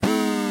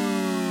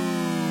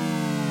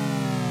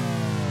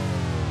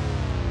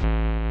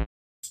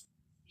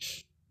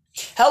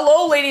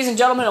Hello, ladies and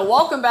gentlemen, and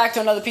welcome back to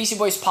another PC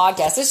Boys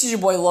podcast. This is your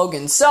boy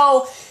Logan.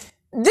 So,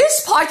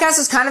 this podcast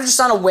is kind of just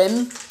on a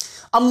whim.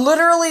 I'm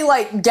literally,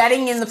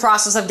 getting in the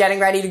process of getting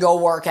ready to go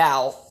work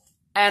out.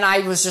 And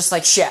I was just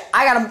like, shit,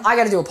 I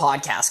gotta do a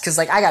podcast, because,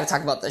 I gotta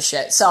talk about this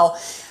shit. So,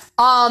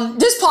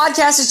 this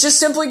podcast is just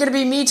simply gonna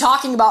be me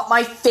talking about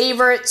my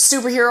favorite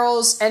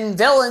superheroes and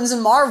villains in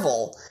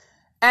Marvel.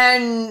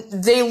 And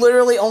they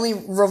literally only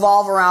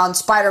revolve around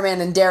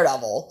Spider-Man and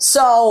Daredevil.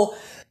 So,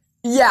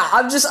 yeah,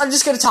 I'm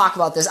just gonna talk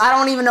about this. I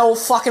don't even know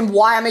fucking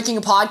why I'm making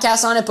a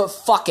podcast on it, but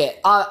fuck it.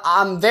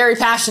 I'm very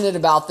passionate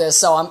about this,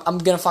 so I'm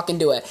gonna fucking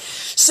do it.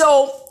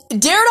 So,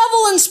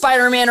 Daredevil and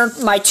Spider-Man are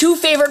my two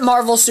favorite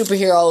Marvel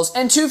superheroes,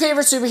 and two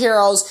favorite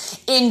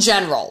superheroes in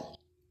general.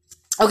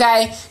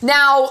 Okay?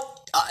 Now,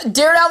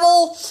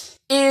 Daredevil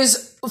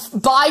is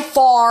by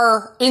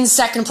far in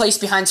second place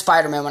behind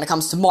Spider-Man when it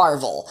comes to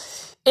Marvel.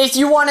 If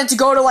you wanted to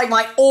go to,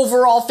 my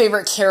overall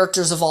favorite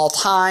characters of all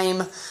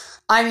time,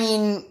 I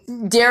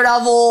mean,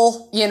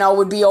 Daredevil,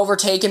 would be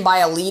overtaken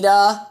by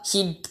Alita.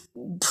 He'd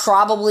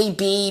probably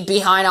be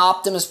behind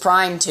Optimus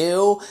Prime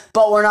too,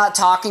 but we're not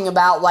talking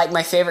about,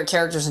 my favorite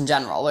characters in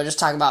general. We're just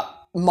talking about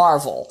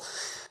Marvel.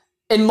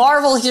 In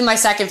Marvel, he's my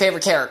second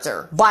favorite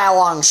character, by a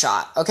long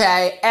shot,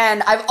 okay?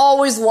 And I've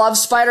always loved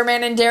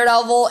Spider-Man and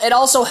Daredevil. It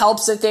also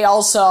helps that they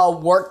also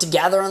work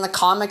together in the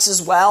comics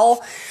as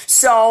well.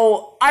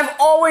 So, I've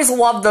always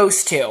loved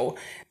those two.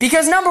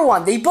 Because number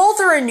one, they both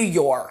are in New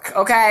York,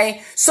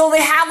 okay? So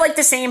they have,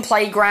 the same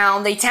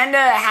playground. They tend to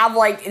have,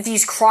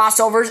 these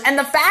crossovers. And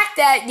the fact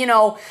that,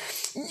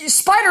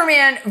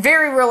 Spider-Man,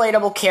 very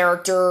relatable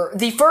character.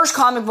 The first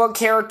comic book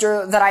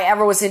character that I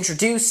ever was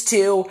introduced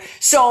to.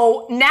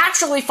 So,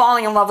 naturally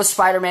falling in love with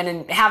Spider-Man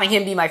and having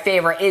him be my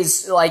favorite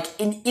is,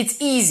 it's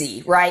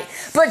easy, right?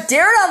 But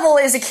Daredevil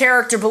is a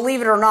character,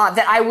 believe it or not,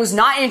 that I was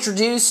not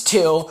introduced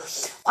to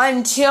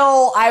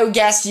until, I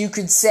guess you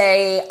could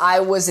say,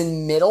 I was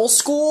in middle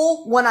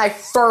school when I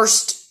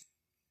first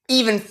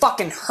even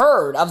fucking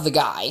heard of the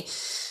guy.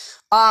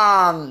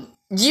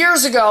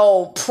 Years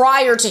ago,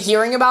 prior to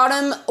hearing about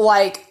him,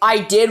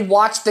 I did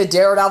watch the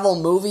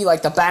Daredevil movie,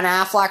 the Ben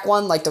Affleck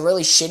one, the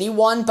really shitty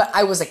one, but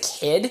I was a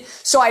kid,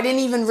 so I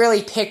didn't even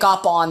really pick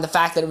up on the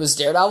fact that it was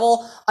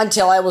Daredevil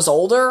until I was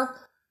older.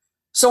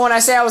 So when I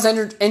say I was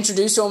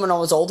introduced to him when I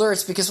was older,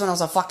 it's because when I was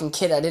a fucking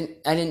kid, I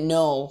didn't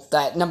know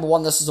that, number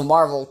one, this was a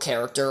Marvel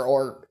character,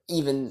 or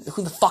even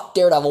who the fuck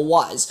Daredevil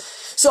was.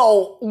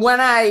 So when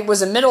I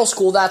was in middle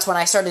school, that's when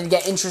I started to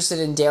get interested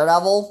in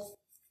Daredevil.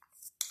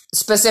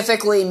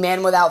 Specifically,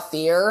 Man Without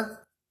Fear.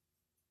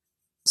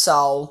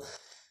 So,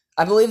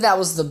 I believe that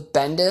was the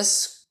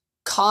Bendis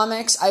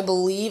comics, I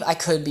believe. I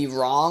could be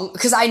wrong.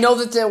 Because I know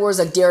that there was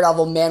a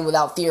Daredevil Man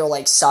Without Fear,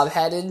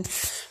 subheaded.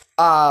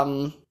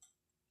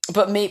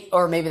 But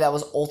maybe that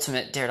was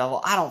Ultimate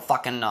Daredevil. I don't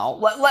fucking know.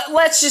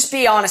 Let's just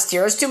be honest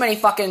here. There's too many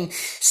fucking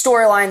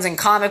storylines and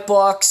comic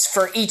books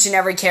for each and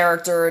every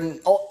character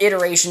and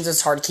iterations. It's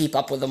hard to keep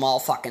up with them all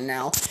fucking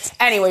now.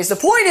 Anyways, the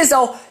point is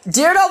though,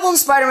 Daredevil and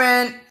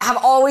Spider-Man have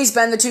always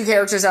been the two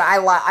characters that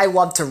I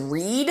love to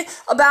read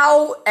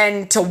about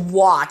and to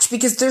watch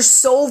because they're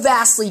so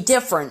vastly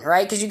different,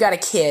 right? Because you got a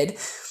kid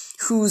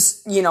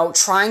who's,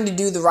 trying to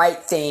do the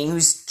right thing,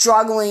 who's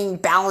struggling,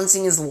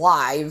 balancing his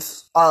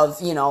life of,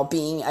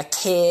 being a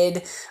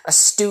kid, a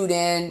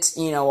student,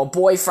 a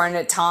boyfriend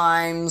at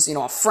times,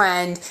 a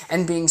friend,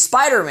 and being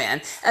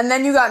Spider-Man. And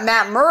then you got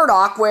Matt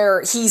Murdock,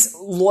 where he's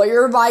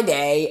lawyer by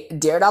day,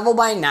 Daredevil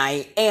by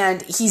night,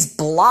 and he's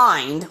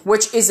blind,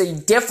 which is a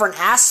different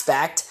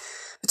aspect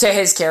to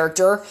his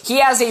character.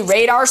 He has a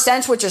radar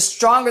sense, which is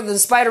stronger than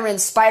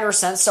Spider-Man's spider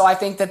sense, so I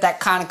think that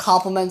kind of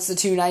complements the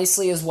two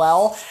nicely as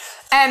well.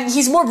 And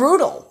he's more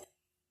brutal.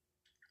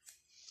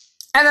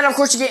 And then, of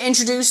course, you get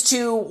introduced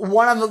to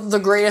one of the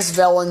greatest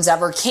villains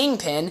ever,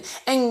 Kingpin.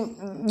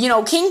 And,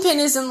 Kingpin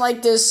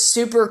isn't this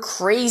super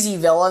crazy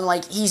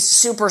villain. He's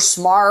super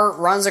smart,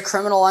 runs a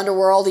criminal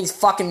underworld, he's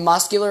fucking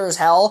muscular as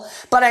hell.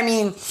 But, I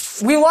mean,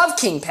 we love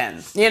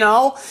Kingpin,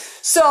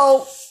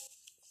 So,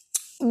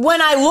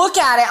 when I look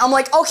at it, I'm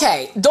like,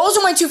 okay, those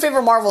are my two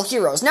favorite Marvel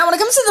heroes. Now, when it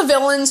comes to the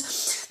villain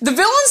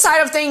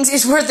side of things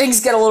is where things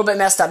get a little bit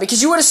messed up.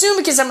 Because you would assume,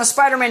 because I'm a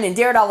Spider-Man and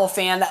Daredevil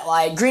fan,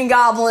 that, Green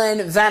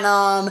Goblin,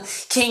 Venom,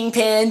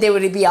 Kingpin, they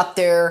would be up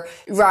there,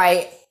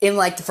 right, in,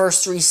 the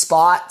first three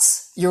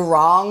spots. You're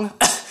wrong.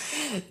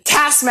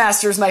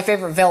 Taskmaster is my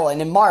favorite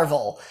villain in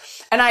Marvel.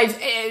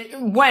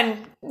 And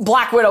when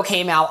Black Widow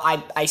came out,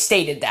 I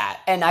stated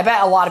that. And I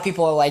bet a lot of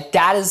people are like,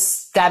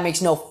 that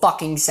makes no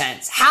fucking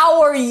sense.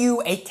 How are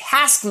you a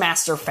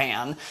Taskmaster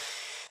fan?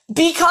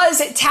 Because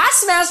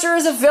Taskmaster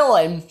is a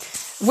villain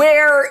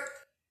where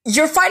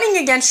you're fighting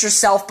against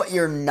yourself, but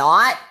you're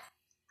not.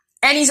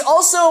 And he's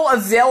also a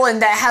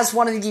villain that has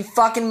one of the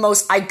fucking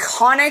most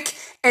iconic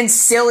and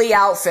silly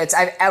outfits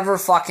I've ever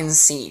fucking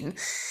seen.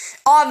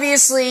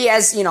 Obviously,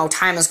 as,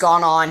 time has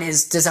gone on,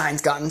 his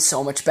design's gotten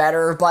so much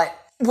better, but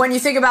when you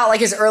think about,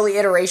 his early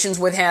iterations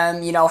with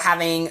him,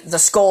 having the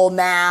skull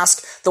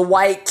mask, the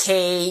white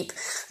cape,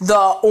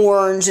 the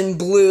orange and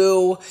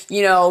blue,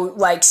 you know,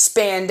 like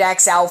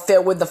spandex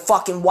outfit with the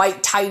fucking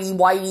white tighty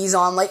whities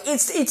on. Like,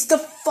 it's the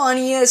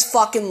funniest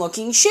fucking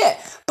looking shit.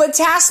 But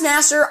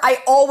Taskmaster,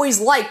 I always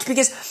liked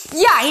because,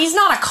 yeah, he's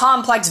not a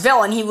complex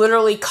villain. He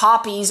literally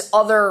copies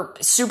other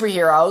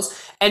superheroes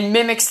and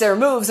mimics their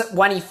moves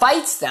when he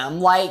fights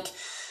them. Like,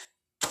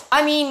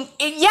 I mean,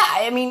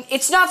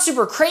 it's not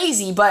super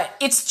crazy, but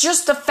it's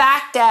just the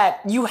fact that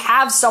you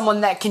have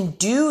someone that can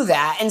do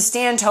that and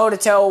stand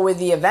toe-to-toe with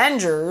the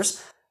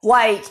Avengers.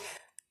 Like,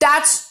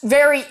 that's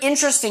very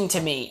interesting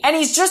to me. And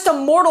he's just a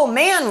mortal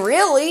man,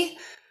 really.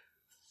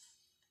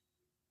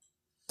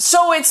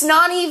 So it's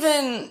not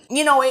even,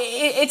 you know,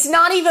 it's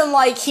not even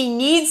like he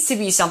needs to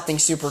be something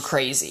super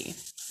crazy.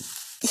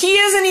 He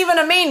isn't even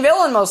a main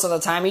villain most of the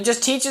time. He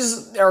just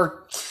teaches,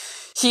 or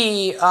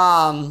he,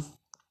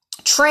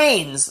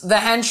 trains the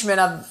henchmen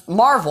of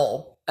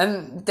Marvel.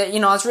 And that,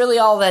 you know, that's really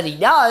all that he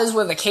does,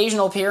 with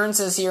occasional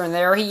appearances here and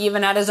there. He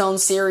even had his own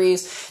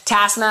series,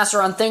 Taskmaster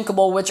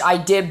Unthinkable, which I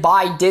did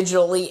buy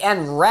digitally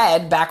and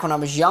read back when I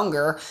was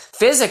younger,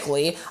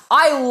 physically.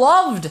 I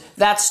loved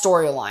that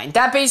storyline.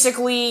 That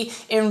basically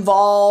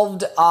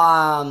involved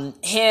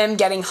him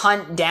getting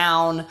hunted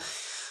down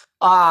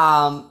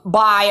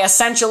by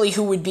essentially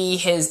who would be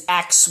his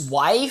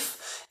ex-wife.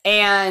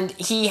 And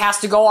he has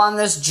to go on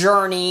this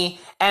journey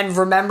and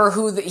remember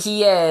who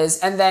he is,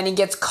 and then he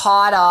gets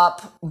caught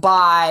up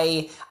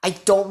by, I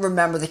don't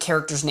remember the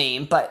character's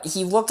name, but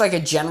he looked like a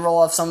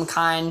general of some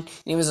kind, and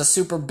he was a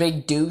super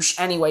big douche.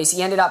 Anyways,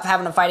 he ended up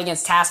having a fight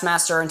against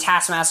Taskmaster, and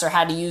Taskmaster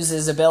had to use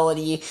his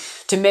ability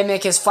to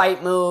mimic his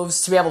fight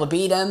moves to be able to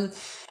beat him,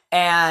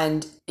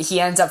 and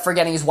he ends up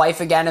forgetting his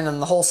wife again, and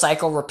then the whole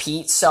cycle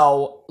repeats.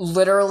 So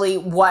literally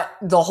what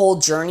the whole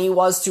journey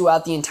was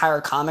throughout the entire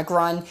comic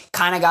run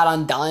kind of got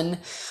undone.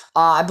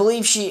 I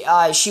believe she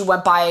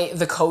went by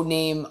the code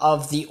name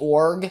of the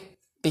Org,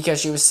 because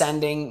she was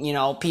sending, you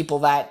know, people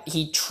that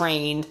he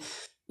trained,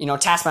 you know,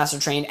 Taskmaster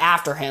trained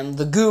after him,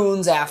 the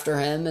goons after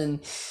him,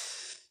 and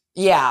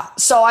yeah.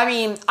 So, I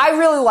mean, I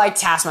really liked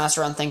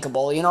Taskmaster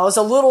Unthinkable. You know, it was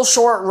a little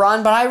short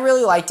run, but I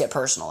really liked it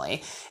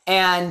personally.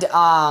 And,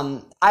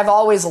 I've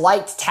always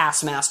liked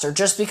Taskmaster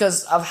just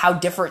because of how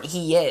different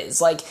he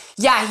is. Like,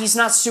 yeah, he's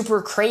not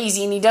super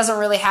crazy, and he doesn't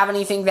really have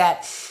anything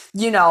that,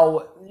 you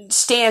know,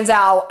 stands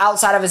out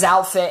outside of his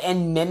outfit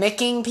and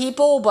mimicking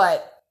people,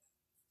 but,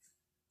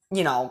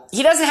 you know,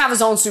 he doesn't have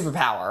his own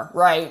superpower,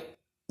 right?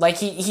 Like,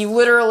 he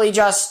literally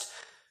just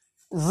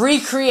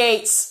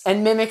recreates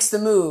and mimics the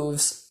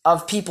moves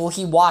of people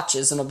he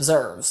watches and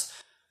observes.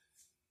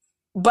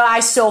 But I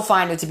still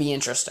find it to be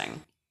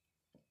interesting.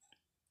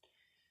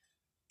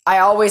 I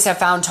always have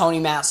found Tony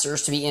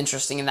Masters to be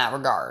interesting in that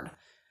regard.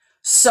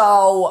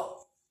 So,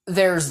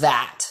 there's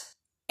that.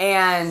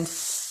 And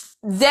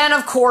then,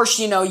 of course,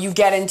 you know, you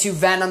get into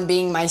Venom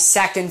being my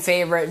second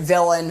favorite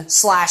villain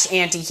 /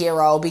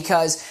 anti-hero,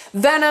 because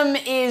Venom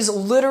is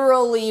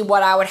literally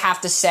what I would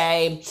have to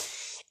say.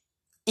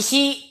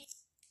 He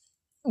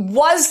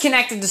was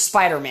connected to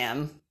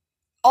Spider-Man.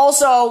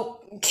 Also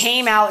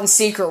came out in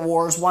Secret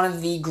Wars, one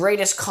of the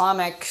greatest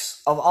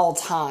comics of all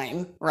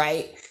time,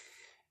 right?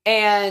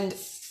 And,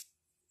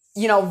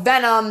 you know,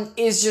 Venom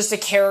is just a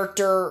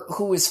character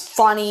who is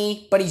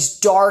funny, but he's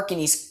dark and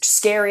he's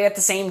scary at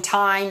the same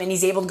time, and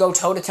he's able to go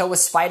toe-to-toe with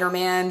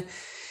Spider-Man.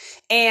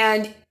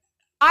 And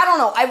I don't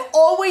know, I've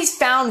always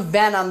found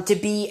Venom to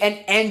be an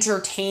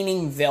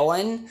entertaining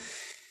villain,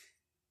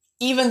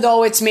 even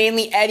though it's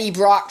mainly Eddie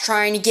Brock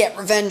trying to get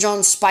revenge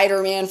on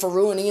Spider-Man for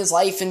ruining his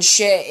life and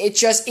shit.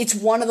 It's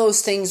one of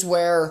those things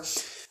where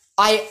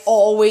I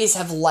always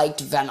have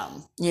liked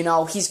Venom. You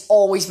know, he's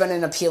always been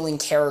an appealing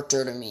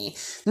character to me.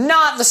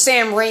 Not the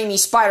Sam Raimi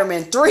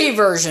Spider-Man 3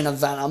 version of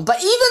Venom, but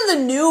even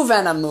the new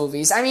Venom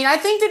movies. I mean, I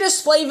think they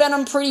display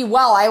Venom pretty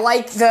well. I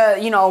like the,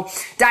 you know,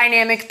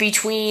 dynamic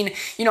between,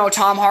 you know,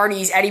 Tom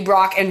Hardy's Eddie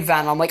Brock and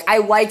Venom. Like, I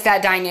like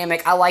that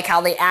dynamic. I like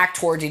how they act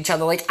towards each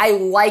other. Like, I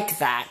like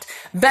that.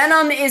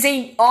 Venom is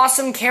an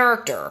awesome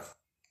character.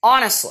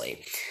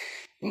 Honestly.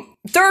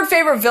 Third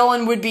favorite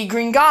villain would be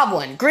Green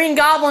Goblin. Green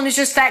Goblin is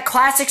just that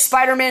classic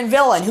Spider-Man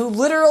villain who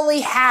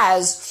literally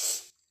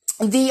has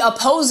the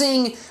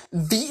opposing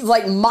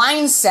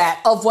mindset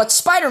of what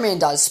Spider-Man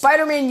does.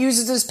 Spider-Man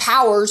uses his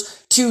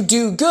powers to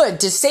do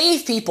good, to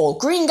save people.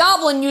 Green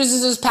Goblin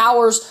uses his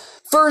powers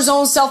for his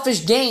own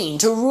selfish gain,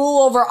 to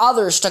rule over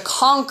others, to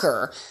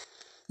conquer.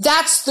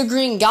 That's the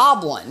Green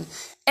Goblin.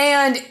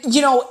 And,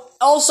 you know,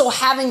 also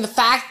having the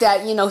fact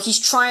that, you know, he's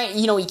trying,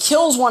 you know, he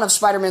kills one of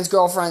Spider-Man's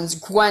girlfriends,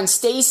 Gwen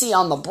Stacy,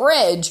 on the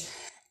bridge,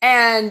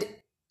 and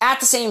at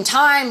the same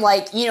time,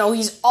 like, you know,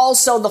 he's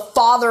also the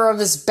father of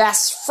his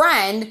best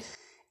friend,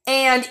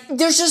 and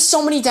there's just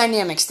so many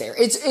dynamics there.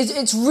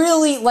 It's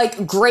really,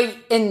 like, great,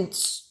 and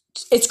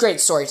it's great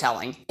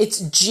storytelling.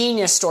 It's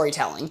genius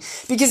storytelling,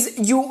 because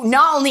you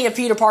not only have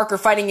Peter Parker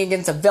fighting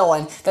against a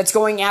villain that's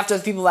going after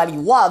the people that he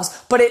loves,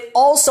 but it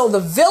also, the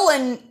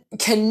villain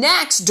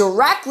connects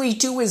directly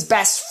to his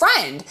best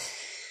friend.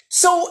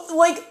 So,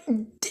 like,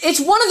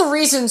 it's one of the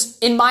reasons,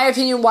 in my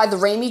opinion, why the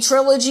Raimi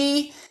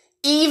trilogy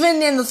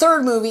even in the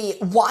third movie,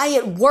 why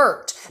it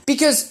worked.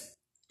 Because,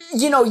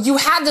 you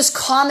had this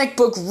comic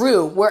book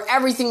route where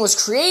everything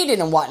was created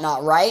and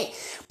whatnot, right?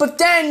 But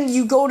then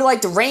you go to,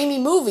 the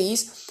Raimi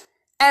movies,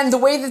 and the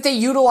way that they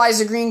utilize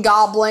the Green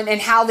Goblin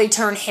and how they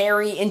turn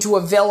Harry into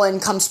a villain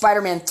come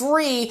Spider-Man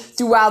 3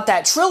 throughout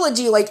that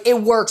trilogy,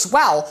 it works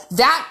well.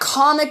 That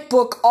comic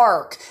book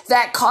arc,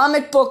 that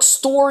comic book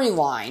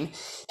storyline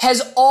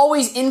has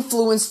always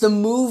influenced the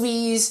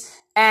movies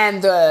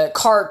and the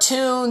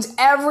cartoons,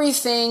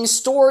 everything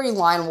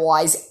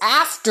storyline-wise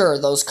after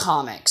those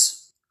comics.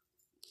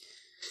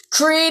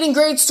 Creating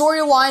great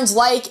storylines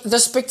like The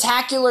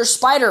Spectacular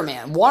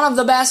Spider-Man, one of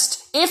the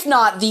best, if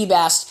not the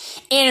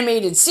best,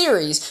 animated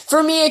series.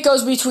 For me, it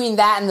goes between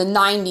that and the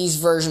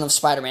 90s version of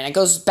Spider-Man. It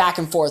goes back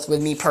and forth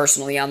with me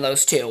personally on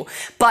those two.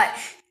 But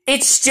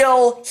it's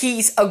still,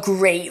 he's a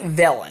great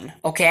villain,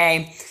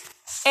 okay?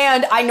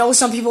 And I know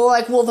some people are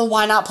like, well, then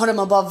why not put him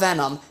above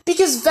Venom?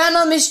 Because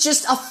Venom is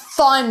just a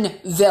fun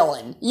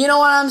villain. You know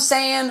what I'm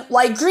saying?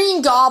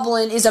 Green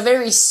Goblin is a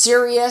very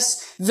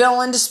serious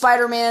villain to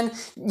Spider-Man.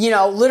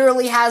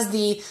 Literally has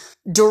the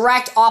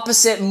direct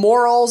opposite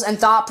morals and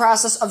thought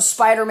process of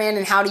Spider-Man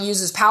and how to use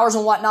his powers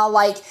and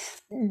whatnot.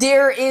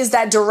 There is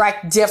that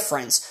direct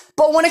difference.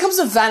 But when it comes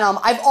to Venom,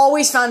 I've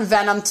always found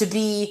Venom to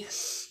be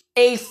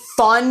a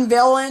fun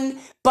villain,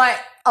 but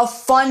a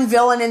fun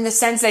villain in the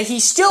sense that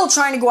he's still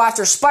trying to go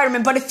after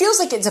Spider-Man, but it feels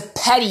like it's a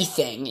petty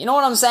thing. You know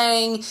what I'm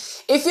saying?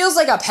 It feels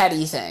like a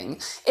petty thing.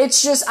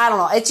 It's just, I don't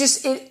know,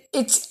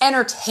 it's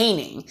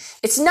entertaining.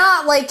 It's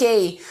not like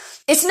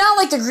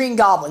the Green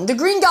Goblin. The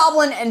Green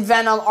Goblin and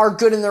Venom are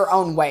good in their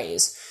own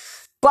ways.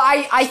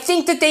 But I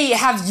think that they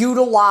have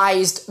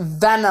utilized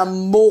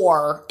Venom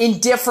more in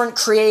different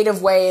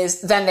creative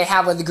ways than they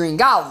have with the Green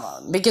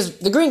Goblin. Because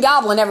the Green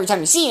Goblin, every time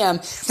you see him,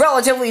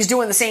 relatively is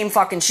doing the same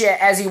fucking shit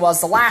as he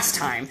was the last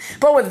time.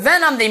 But with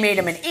Venom, they made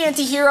him an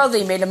anti-hero,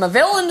 they made him a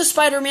villain to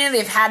Spider-Man,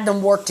 they've had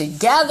them work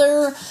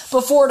together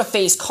before to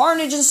face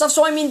Carnage and stuff.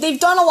 So, they've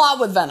done a lot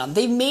with Venom.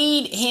 They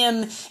made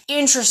him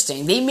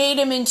interesting. They made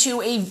him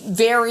into a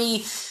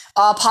very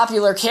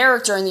popular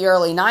character in the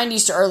early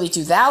 90s to early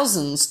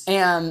 2000s,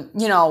 and,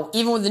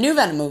 even with the new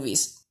Venom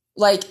movies.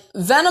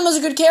 Venom is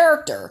a good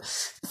character,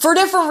 for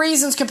different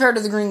reasons compared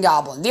to the Green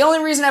Goblin. The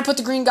only reason I put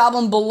the Green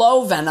Goblin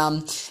below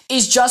Venom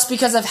is just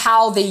because of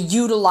how they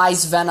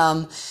utilize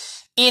Venom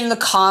in the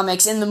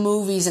comics, in the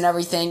movies and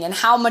everything, and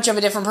how much of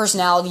a different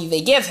personality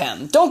they give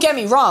him. Don't get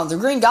me wrong, the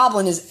Green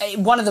Goblin is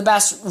one of the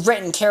best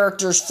written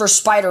characters for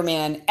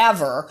Spider-Man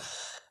ever.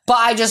 But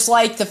I just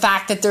like the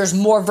fact that there's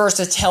more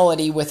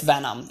versatility with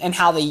Venom and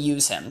how they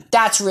use him.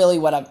 That's really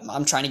what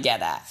I'm trying to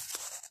get at.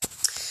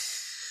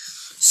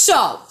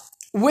 So,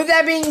 with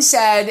that being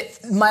said,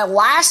 my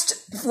last,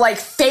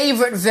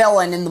 favorite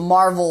villain in the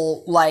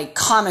Marvel,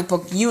 comic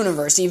book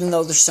universe, even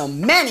though there's so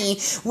many,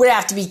 would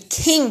have to be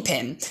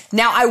Kingpin.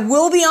 Now, I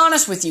will be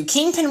honest with you,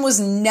 Kingpin was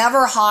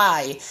never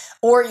high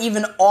or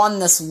even on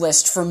this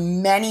list for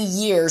many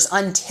years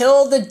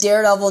until the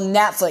Daredevil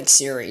Netflix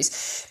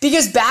series.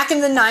 Because back in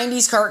the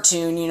 90s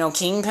cartoon,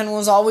 Kingpin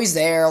was always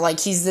there.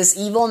 He's this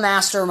evil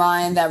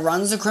mastermind that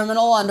runs the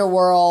criminal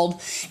underworld,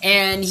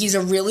 and he's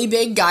a really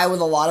big guy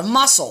with a lot of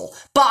muscle.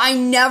 But I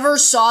never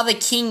saw the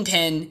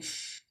Kingpin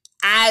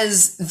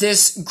as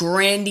this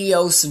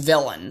grandiose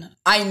villain.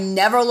 I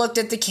never looked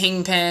at the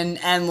Kingpin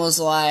and was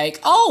like,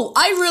 oh,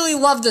 I really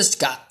love this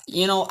guy.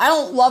 I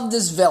don't love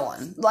this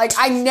villain.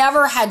 I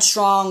never had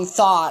strong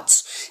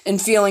thoughts and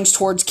feelings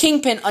towards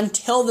Kingpin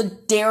until the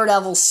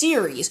Daredevil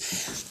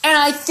series. And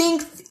I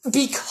think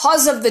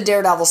because of the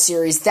Daredevil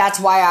series, that's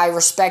why I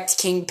respect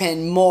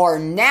Kingpin more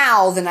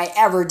now than I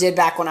ever did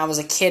back when I was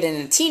a kid and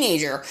a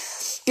teenager.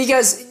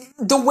 Because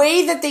the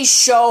way that they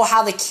show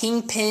how the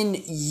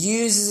Kingpin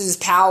uses his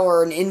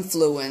power and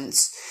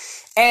influence.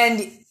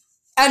 And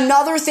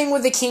another thing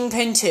with the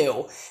Kingpin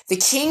too, the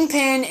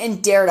Kingpin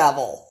and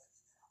Daredevil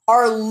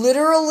are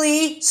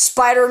literally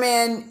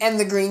Spider-Man and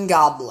the Green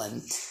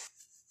Goblin.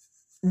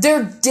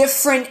 They're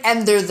different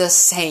and they're the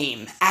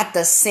same at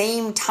the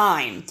same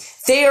time.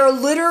 They are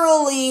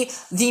literally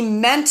the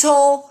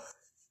mentally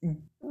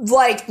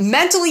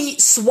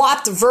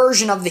swapped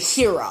version of the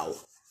hero.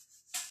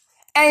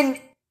 And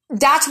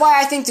that's why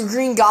I think the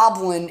Green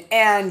Goblin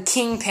and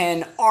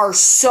Kingpin are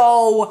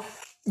so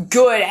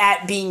good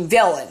at being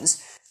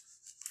villains.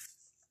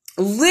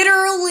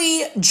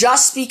 Literally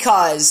just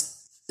because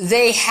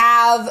they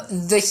have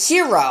the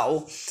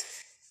hero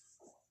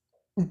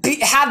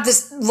have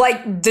this,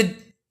 the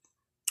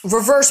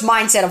reverse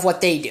mindset of what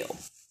they do.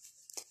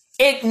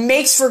 It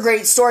makes for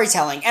great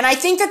storytelling. And I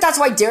think that that's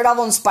why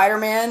Daredevil and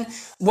Spider-Man,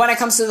 when it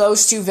comes to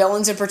those two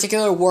villains in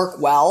particular, work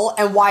well,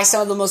 and why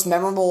some of the most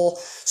memorable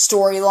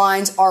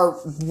storylines are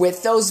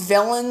with those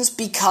villains,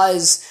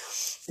 because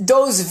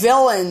those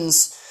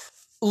villains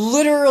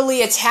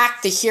literally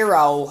attack the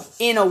hero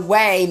in a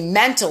way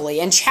mentally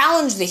and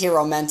challenge the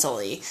hero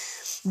mentally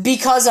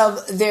because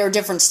of their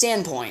different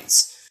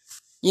standpoints,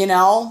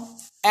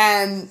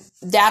 And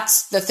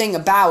that's the thing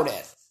about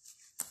it.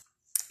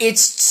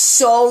 It's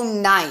so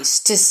nice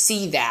to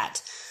see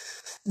that.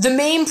 the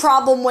main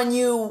problem when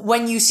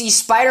you see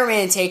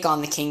Spider-Man take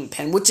on the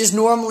Kingpin, which is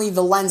normally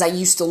the lens I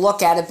used to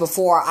look at it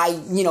before I,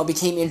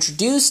 became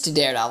introduced to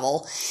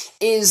Daredevil,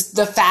 is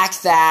the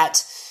fact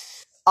that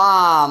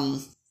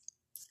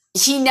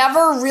he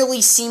never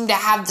really seemed to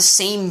have the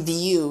same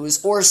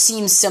views or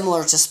seem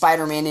similar to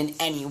Spider-Man in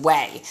any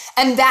way.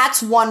 And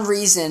that's one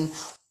reason,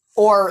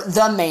 or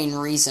the main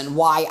reason,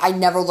 why I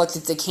never looked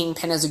at the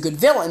Kingpin as a good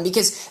villain,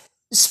 because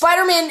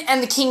Spider-Man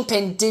and the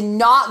Kingpin did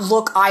not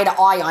look eye to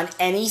eye on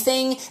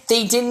anything.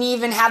 They didn't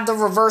even have the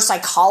reverse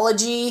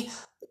psychology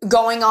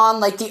going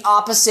on, like the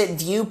opposite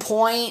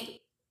viewpoint,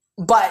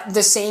 but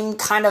the same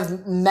kind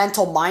of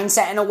mental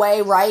mindset in a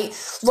way, right?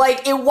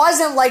 Like, it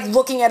wasn't like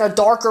looking at a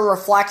darker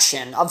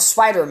reflection of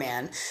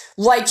Spider-Man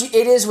like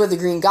it is with the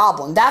Green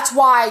Goblin. That's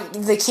why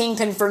the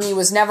Kingpin for me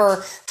was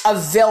never a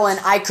villain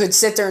I could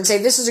sit there and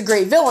say, this is a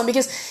great villain,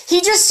 because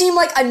he just seemed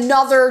like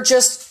another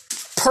just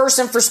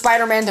person for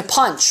Spider-Man to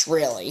punch,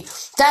 really.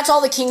 That's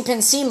all the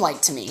Kingpin seemed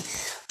like to me.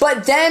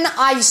 But then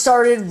I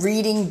started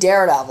reading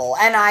Daredevil,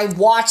 and I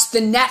watched the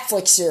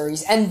Netflix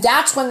series, and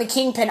that's when the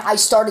Kingpin I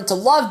started to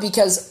love,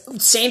 because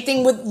same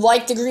thing with,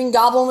 like, the Green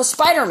Goblin with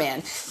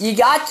Spider-Man. You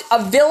got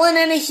a villain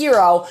and a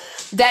hero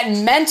that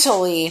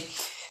mentally,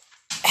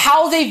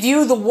 how they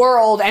view the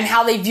world and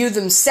how they view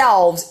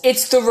themselves,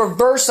 it's the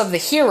reverse of the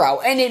hero,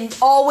 and it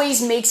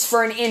always makes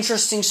for an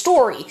interesting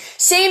story.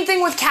 Same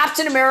thing with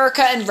Captain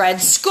America and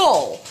Red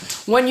Skull.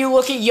 When you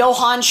look at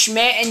Johann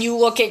Schmidt and you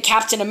look at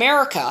Captain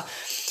America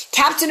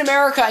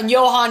and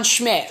Johann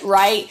Schmidt,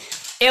 right?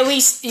 At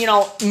least,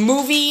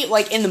 movie,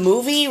 like in the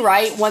movie,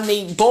 right? When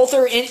they both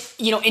are,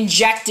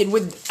 injected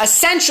with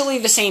essentially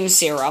the same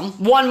serum,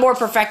 one more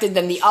perfected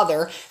than the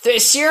other, the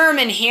serum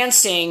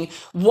enhancing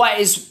what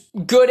is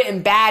good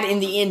and bad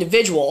in the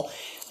individual.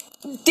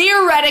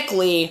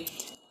 Theoretically,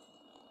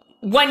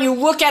 when you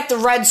look at the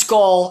Red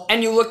Skull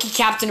and you look at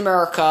Captain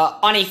America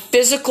on a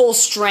physical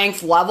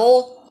strength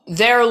level,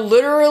 they're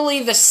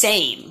literally the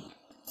same.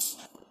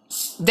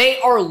 They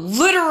are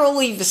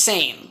literally the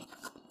same.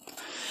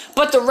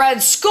 But the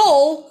Red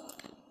Skull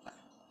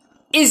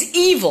is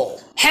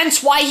evil.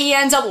 Hence why he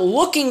ends up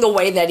looking the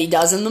way that he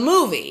does in the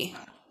movie.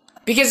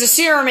 Because the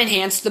serum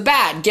enhanced the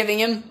bad, giving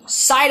him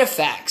side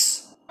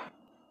effects.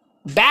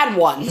 Bad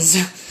ones.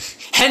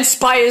 Hence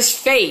by his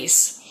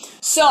face.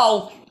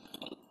 So,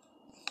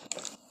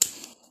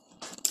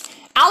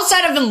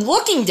 outside of them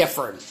looking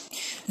different,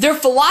 their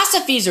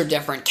philosophies are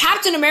different.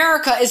 Captain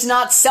America is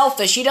not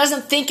selfish. He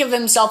doesn't think of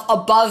himself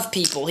above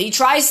people. He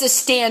tries to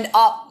stand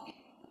up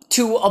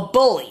to a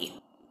bully.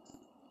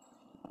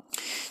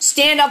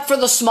 Stand up for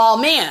the small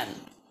man.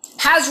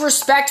 Has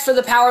respect for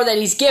the power that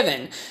he's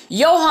given.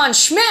 Johann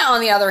Schmidt,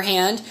 on the other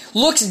hand,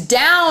 looks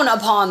down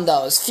upon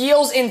those.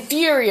 Feels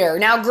inferior.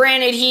 Now,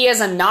 granted, he is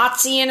a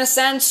Nazi in a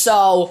sense,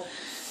 so,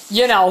 he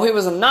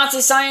was a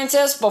Nazi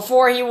scientist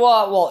before he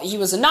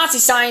was a Nazi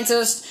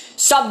scientist,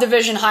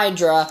 subdivision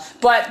Hydra,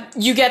 but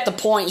you get the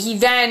point. He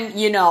then,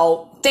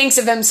 thinks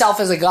of himself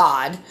as a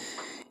god,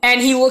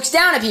 and he looks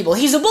down at people.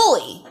 He's a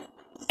bully.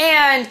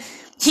 And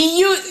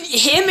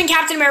him and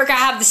Captain America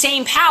have the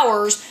same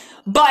powers,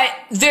 but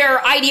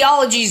their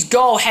ideologies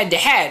go head to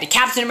head.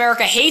 Captain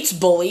America hates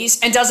bullies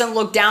and doesn't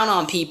look down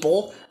on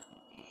people.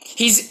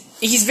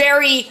 He's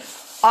very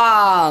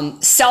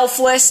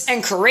selfless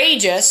and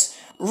courageous.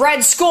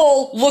 Red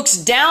Skull looks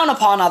down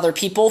upon other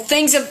people,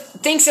 thinks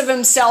of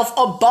himself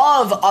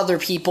above other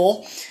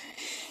people,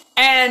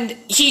 and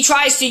he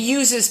tries to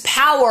use his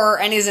power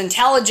and his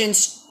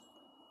intelligence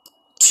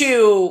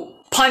to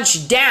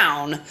punch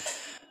down,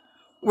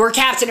 where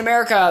Captain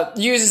America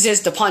uses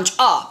his to punch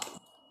up.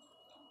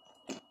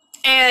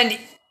 And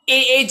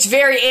it's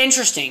very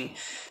interesting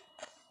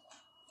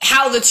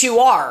how the two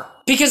are,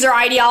 because their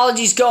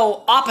ideologies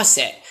go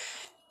opposite.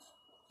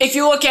 If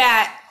you look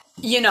at,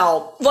 they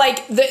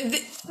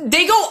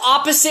go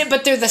opposite,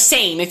 but they're the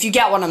same, if you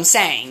get what I'm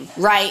saying,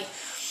 right?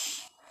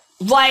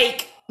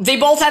 Like, they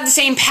both have the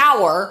same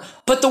power,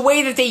 but the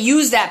way that they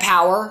use that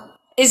power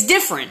is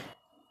different.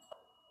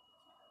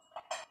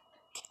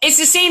 It's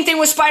the same thing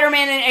with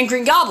Spider-Man and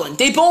Green Goblin.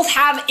 They both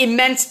have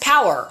immense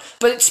power,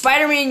 but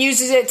Spider-Man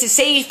uses it to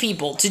save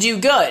people, to do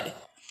good.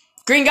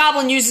 Green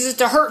Goblin uses it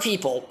to hurt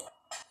people,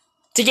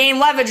 to gain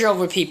leverage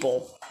over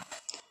people,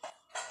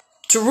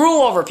 to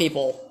rule over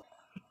people.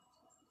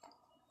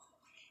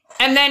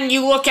 And then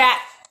you look at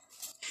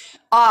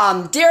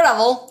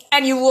Daredevil,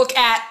 and you look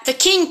at the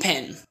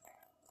Kingpin,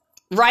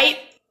 right?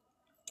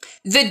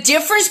 The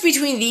difference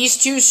between these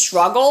two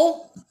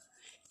struggle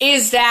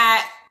is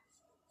that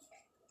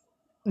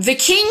the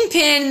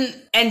Kingpin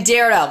and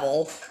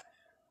Daredevil,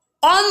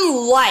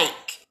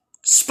 unlike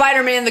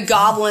Spider-Man the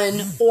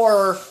Goblin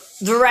or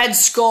the Red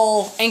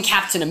Skull and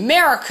Captain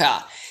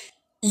America,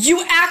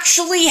 you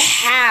actually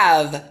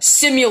have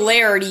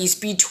similarities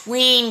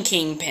between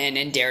Kingpin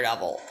and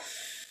Daredevil.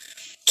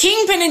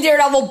 Kingpin and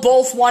Daredevil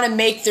both want to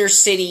make their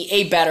city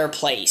a better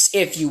place,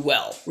 if you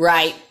will,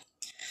 right?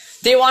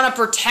 They want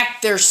to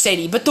protect their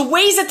city, but the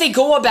ways that they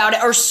go about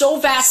it are so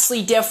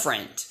vastly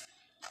different.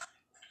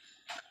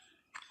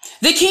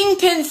 The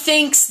Kingpin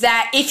thinks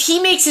that if he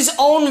makes his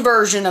own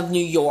version of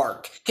New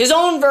York, his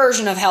own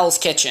version of Hell's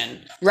Kitchen,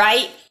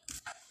 right?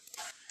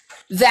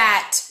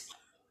 That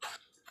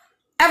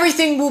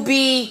everything will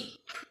be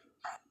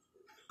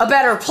a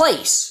better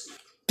place.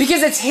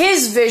 Because it's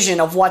his vision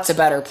of what's a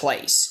better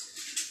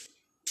place.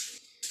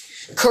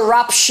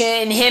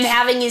 Corruption, him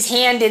having his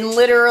hand in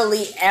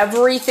literally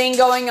everything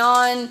going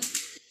on,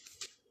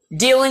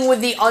 dealing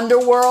with the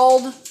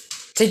underworld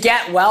to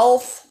get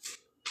wealth,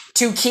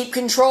 to keep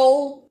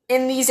control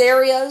in these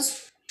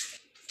areas.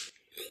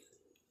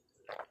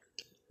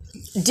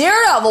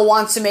 Daredevil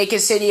wants to make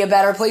his city a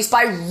better place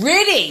by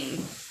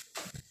ridding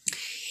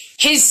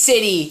his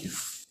city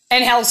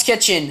and Hell's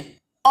Kitchen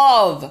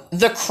of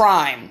the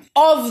crime,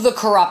 of the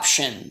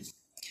corruption.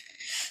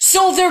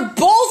 So they're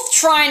both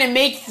trying to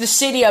make the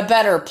city a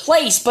better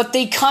place, but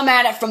they come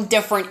at it from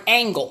different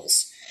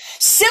angles.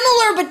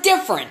 Similar but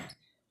different.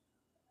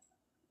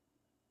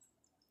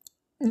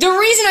 The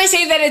reason I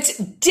say that it's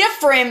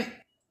different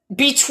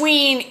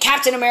between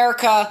Captain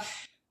America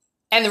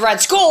and the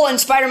Red Skull and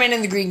Spider-Man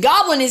and the Green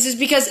Goblin is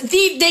because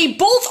they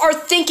both are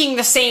thinking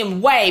the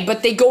same way,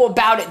 but they go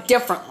about it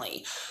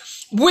differently.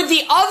 With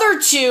the other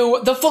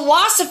two, the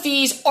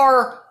philosophies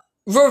are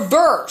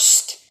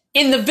reversed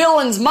in the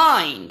villain's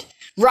mind,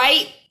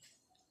 right?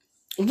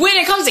 When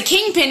it comes to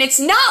Kingpin, it's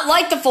not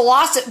like the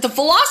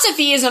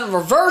philosophy isn't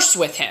reversed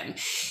with him.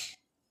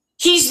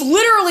 He's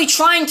literally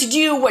trying to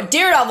do what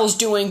Daredevil's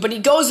doing, but he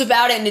goes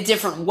about it in a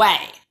different way.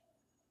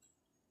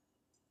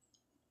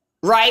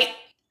 Right?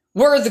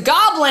 Where the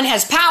Goblin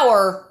has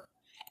power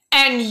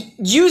and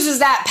uses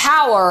that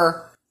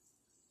power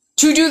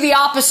to do the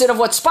opposite of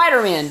what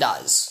Spider-Man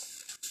does.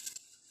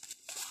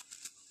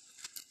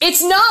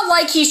 It's not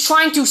like he's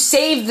trying to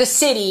save the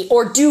city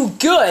or do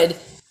good,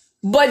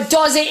 but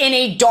does it in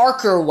a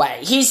darker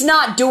way. He's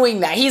not doing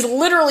that. He's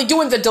literally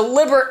doing the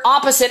deliberate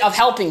opposite of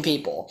helping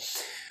people.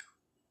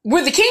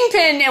 With the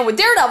Kingpin and with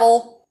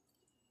Daredevil,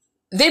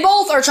 they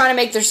both are trying to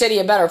make their city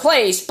a better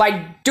place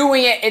by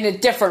doing it in a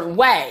different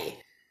way.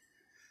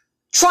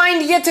 Trying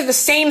to get to the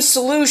same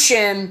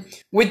solution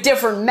with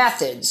different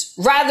methods,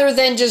 rather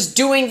than just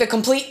doing the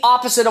complete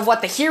opposite of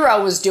what the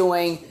hero was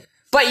doing,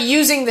 but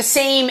using the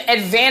same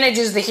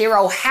advantages the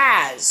hero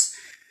has.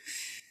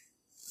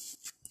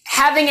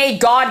 Having a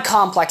god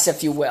complex,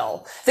 if you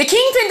will. The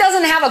Kingpin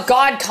doesn't have a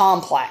god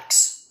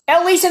complex.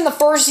 At least in the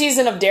first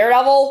season of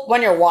Daredevil,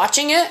 when you're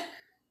watching it.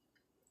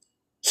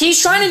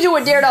 He's trying to do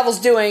what Daredevil's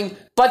doing,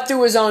 but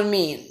through his own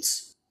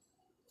means.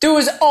 Through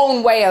his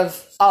own way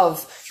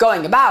of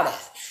going about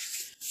it.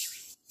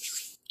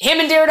 Him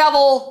and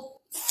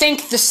Daredevil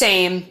think the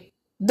same.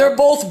 They're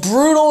both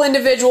brutal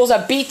individuals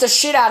that beat the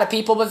shit out of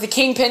people, but the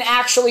Kingpin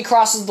actually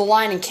crosses the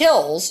line and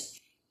kills.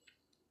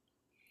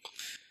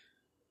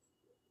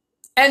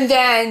 And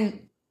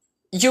then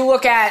you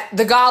look at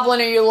the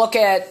Goblin or you look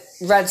at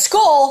Red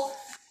Skull,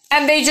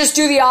 and they just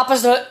do the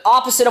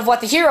opposite of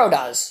what the hero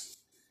does.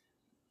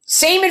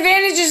 Same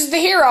advantages as the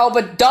hero,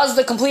 but does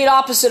the complete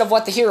opposite of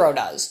what the hero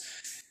does.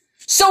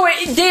 So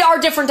they are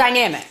different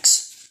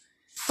dynamics.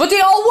 But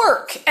they all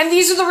work. And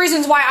these are the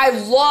reasons why I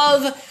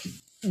love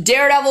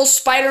Daredevil,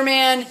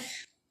 Spider-Man,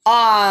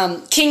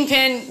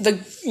 Kingpin,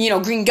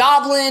 the Green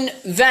Goblin,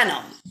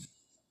 Venom.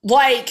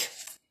 Like,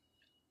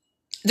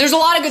 there's a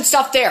lot of good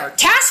stuff there.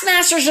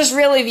 Taskmaster's just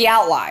really the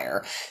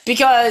outlier.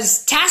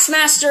 Because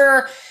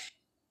Taskmaster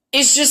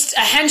is just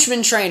a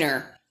henchman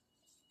trainer.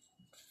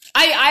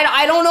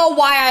 I don't know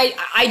why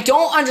I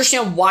don't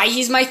understand why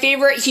he's my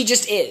favorite. He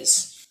just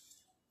is.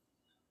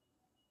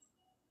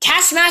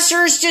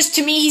 Taskmaster is just,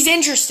 to me, he's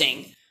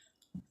interesting.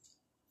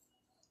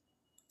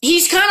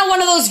 He's kind of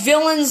one of those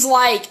villains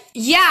like,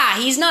 yeah,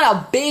 he's not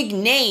a big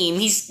name.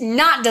 He's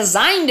not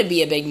designed to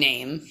be a big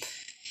name.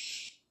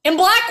 In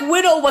Black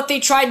Widow, what they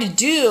tried to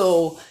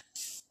do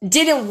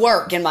didn't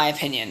work, in my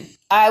opinion.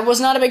 I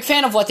was not a big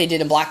fan of what they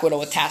did in Black Widow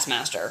with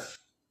Taskmaster.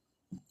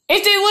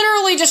 If they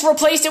literally just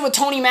replaced it with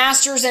Tony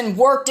Masters and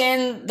worked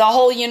in the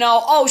whole,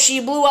 oh, she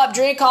blew up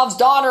Dreykov's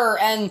daughter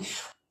and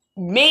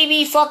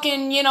maybe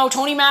fucking,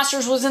 Tony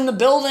Masters was in the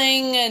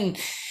building and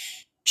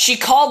she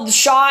called the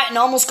shot and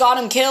almost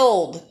got him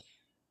killed.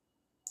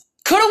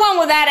 Could have went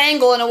with that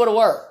angle and it would have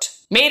worked.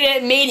 Made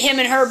him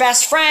and her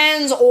best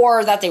friends,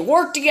 or that they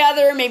worked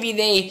together. Maybe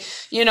they,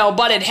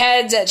 butted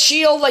heads at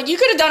S.H.I.E.L.D. Like, you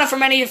could have done it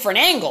from any different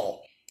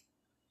angle.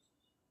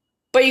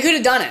 But you could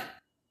have done it.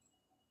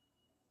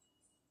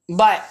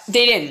 But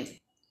they didn't.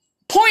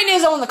 Point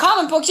is, though, in the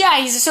comic books, yeah,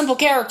 he's a simple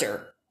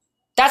character.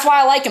 That's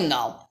why I like him,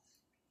 though.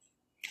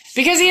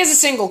 Because he is a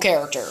single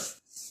character.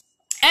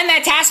 And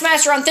that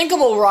Taskmaster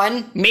Unthinkable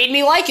run made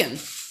me like him.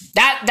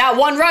 That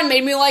one run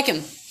made me like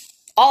him.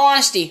 All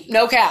honesty,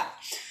 no cap.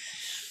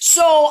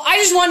 So, I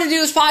just wanted to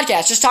do this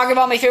podcast, just talking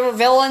about my favorite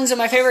villains and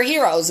my favorite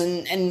heroes,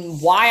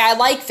 and why I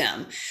like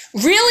them.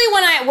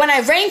 Really, when I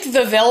rank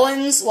the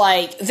villains,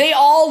 like, they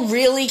all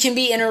really can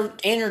be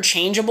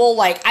interchangeable.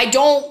 Like, I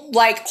don't,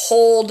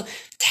 hold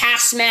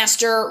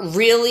Taskmaster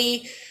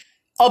really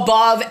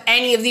above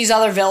any of these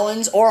other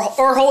villains, or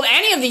hold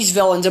any of these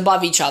villains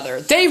above each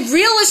other. They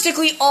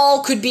realistically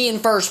all could be in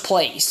first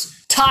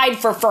place, tied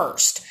for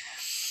first.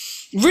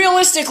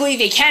 Realistically,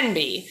 they can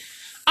be.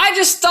 I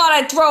just thought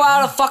I'd throw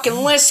out a fucking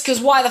list,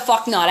 because why the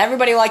fuck not?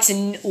 Everybody likes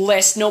a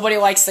list, nobody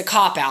likes the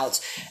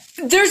cop-outs.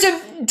 There's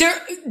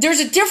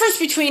a difference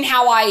between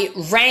how I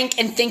rank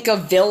and think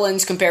of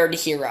villains compared to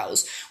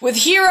heroes. With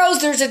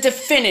heroes, there's a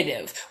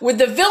definitive. With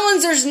the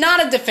villains, there's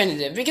not a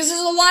definitive, because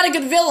there's a lot of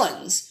good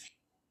villains.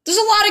 There's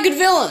a lot of good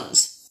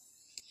villains.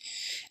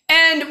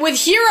 And with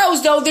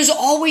heroes, though, there's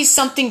always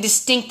something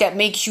distinct that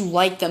makes you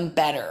like them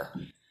better.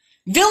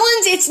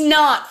 Villains, it's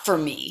not for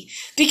me.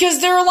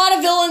 Because there are a lot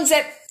of villains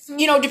that,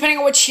 you know, depending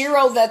on which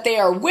hero that they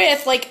are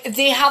with, like,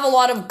 they have a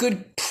lot of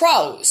good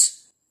pros.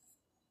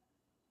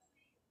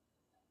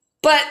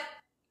 But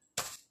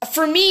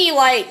for me,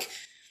 like,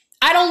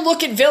 I don't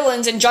look at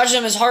villains and judge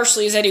them as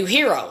harshly as I do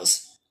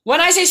heroes. When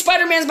I say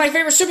Spider-Man's my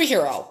favorite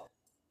superhero,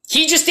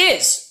 he just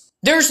is.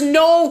 There's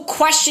no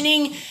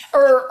questioning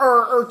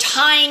or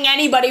tying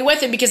anybody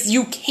with him, because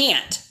you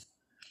can't.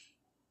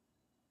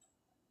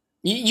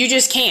 You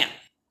just can't.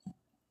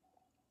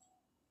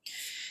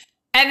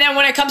 And then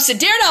when it comes to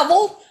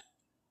Daredevil,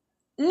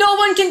 no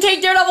one can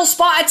take Daredevil's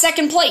spot at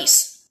second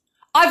place.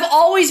 I've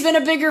always been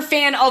a bigger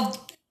fan of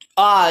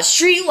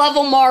street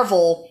level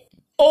Marvel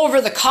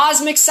over the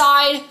cosmic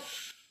side,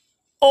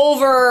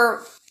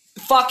 over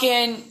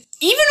fucking,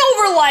 even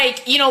over,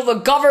 like, you know,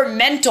 the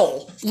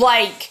governmental,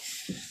 like,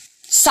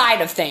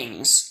 side of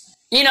things.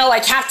 You know,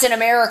 like Captain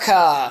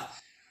America,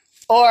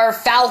 or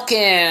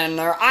Falcon,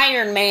 or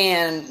Iron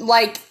Man.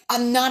 Like,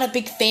 I'm not a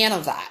big fan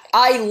of that.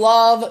 I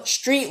love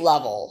street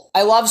level.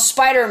 I love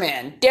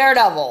Spider-Man,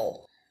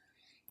 Daredevil,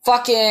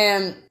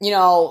 fucking, you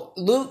know,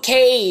 Luke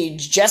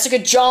Cage, Jessica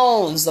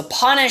Jones, The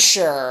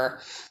Punisher,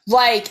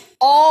 like,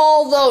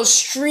 all those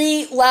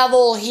street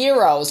level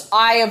heroes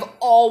I have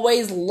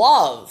always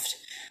loved.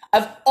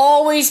 I've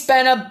always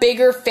been a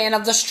bigger fan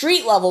of the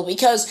street level,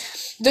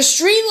 because the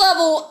street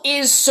level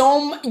is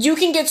you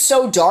can get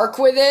so dark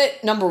with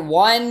it, number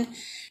one.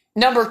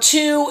 Number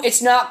two,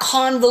 it's not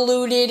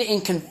convoluted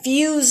and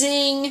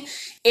confusing.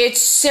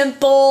 It's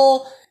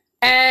simple,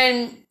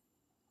 and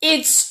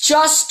it's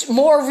just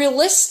more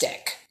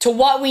realistic to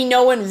what we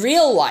know in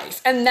real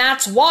life. And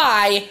that's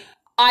why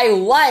I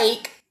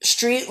like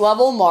street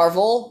level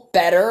Marvel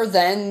better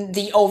than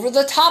the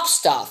over-the-top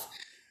stuff.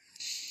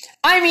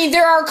 I mean,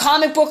 there are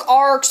comic book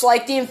arcs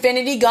like the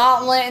Infinity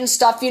Gauntlet and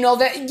stuff, you know,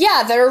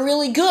 that are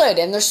really good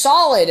and they're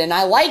solid and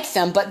I like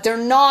them, but they're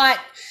not,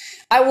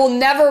 I will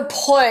never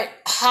put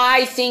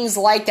high things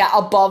like that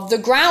above the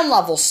ground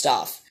level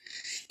stuff.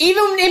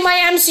 Even in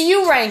my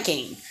MCU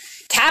ranking,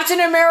 Captain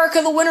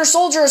America the Winter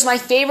Soldier is my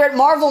favorite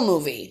Marvel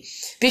movie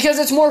because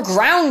it's more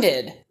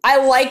grounded.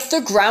 I like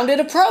the grounded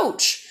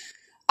approach.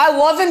 I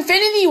love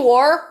Infinity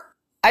War.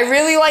 I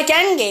really like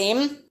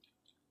Endgame.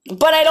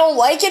 But I don't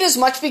like it as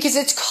much because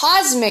it's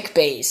cosmic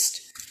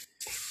based.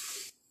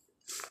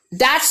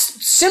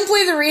 That's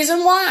simply the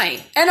reason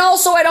why. And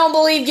also, I don't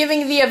believe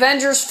giving the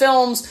Avengers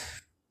films,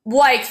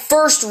 like,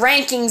 first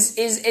rankings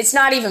it's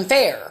not even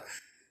fair.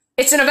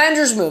 It's an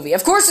Avengers movie.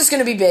 Of course it's going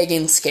to be big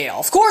in scale.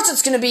 Of course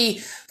it's going to be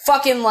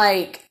fucking,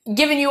 like,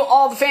 giving you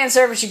all the fan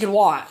service you could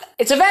want.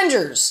 It's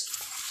Avengers.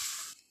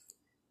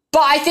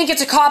 But I think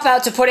it's a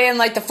cop-out to put in,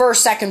 like, the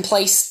first, second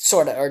place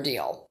sort of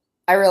ordeal.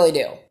 I really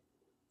do.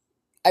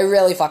 I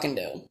really fucking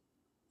do.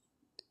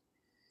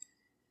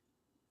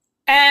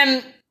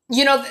 And,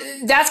 you know,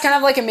 that's kind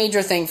of like a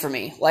major thing for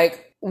me.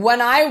 Like,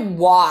 when I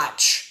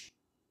watch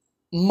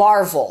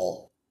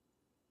Marvel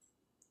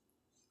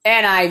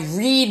and I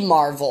read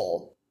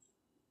Marvel,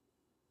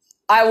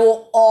 I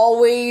will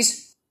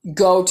always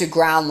go to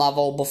ground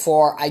level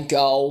before I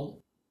go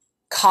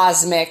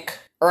cosmic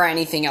or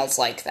anything else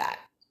like that.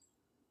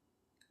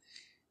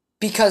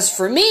 Because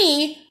for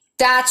me,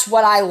 that's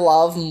what I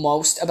love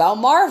most about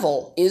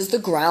Marvel, is the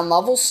ground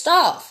level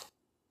stuff.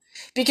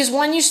 Because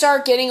when you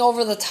start getting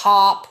over the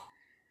top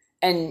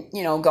and,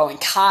 you know, going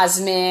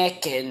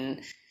cosmic, and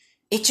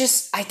it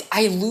just,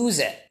 I lose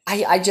it.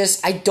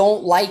 I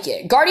don't like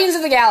it. Guardians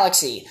of the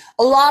Galaxy,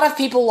 a lot of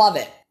people love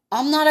it.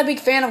 I'm not a big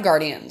fan of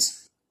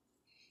Guardians.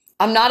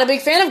 I don't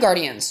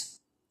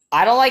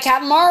like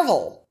Captain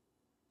Marvel.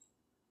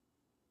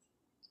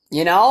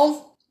 You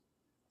know?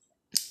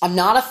 I'm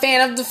not a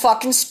fan of the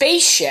fucking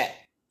space shit.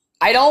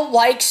 I don't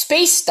like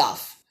space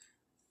stuff.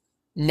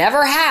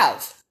 Never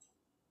have.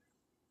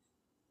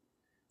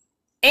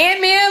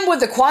 Ant-Man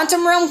with the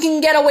quantum realm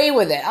can get away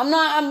with it. I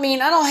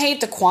don't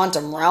hate the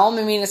quantum realm.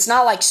 I mean, it's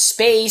not like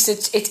space.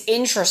 It's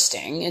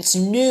interesting. It's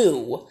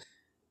new.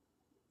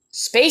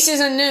 Space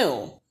isn't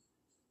new.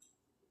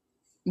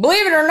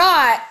 Believe it or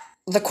not,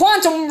 the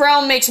quantum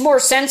realm makes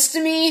more sense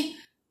to me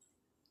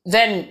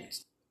than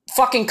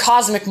fucking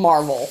cosmic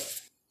Marvel.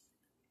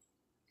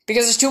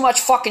 Because there's too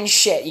much fucking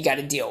shit you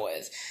gotta deal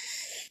with.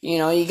 You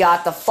know, you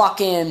got the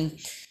fucking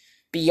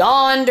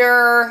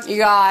Beyonder, you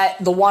got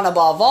the One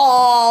Above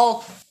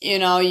All, you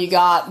know, you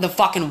got the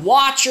fucking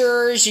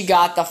Watchers, you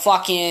got the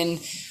fucking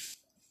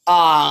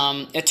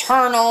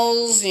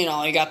Eternals, you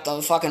know, you got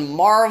the fucking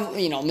Marvel,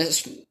 you know,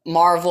 Miss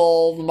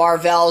Marvel,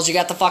 Marvels, you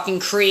got the fucking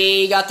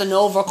Kree, you got the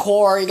Nova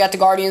Corps, you got the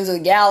Guardians of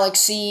the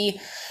Galaxy.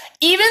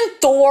 Even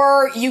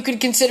Thor, you could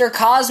consider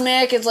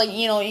cosmic. It's like,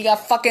 you know, you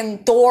got fucking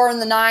Thor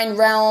and the Nine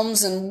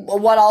Realms and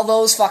what all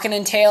those fucking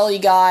entail. You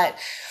got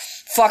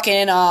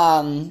fucking,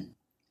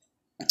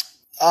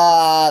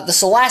 the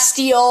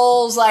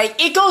Celestials,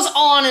 like, it goes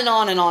on and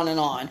on and on and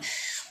on.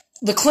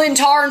 The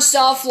Clintar and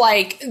stuff,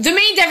 like, the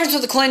main difference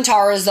with the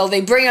Clintar is, though,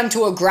 they bring them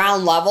to a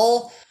ground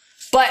level,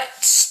 but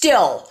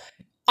still,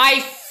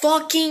 I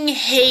fucking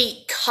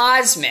hate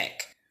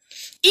Cosmic.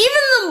 Even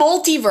the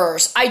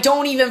multiverse, I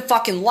don't even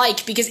fucking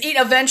like, because it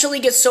eventually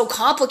gets so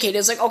complicated.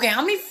 It's like, okay,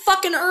 how many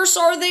fucking Earths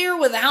are there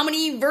with how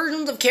many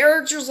versions of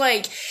characters?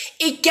 Like,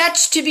 it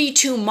gets to be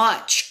too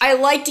much. I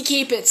like to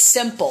keep it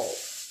simple.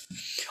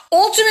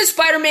 Ultimate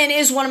Spider-Man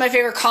is one of my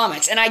favorite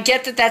comics, and I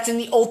get that that's in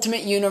the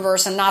Ultimate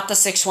Universe and not the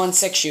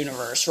 616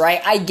 universe,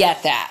 right? I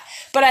get that.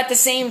 But at the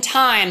same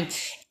time,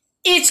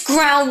 it's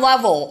ground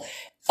level.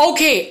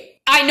 Okay,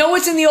 I know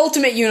it's in the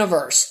Ultimate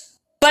Universe,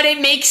 but it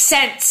makes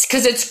sense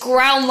because it's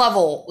ground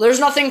level. There's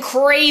nothing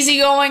crazy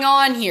going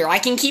on here. I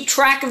can keep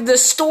track of the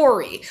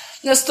story.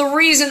 That's the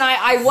reason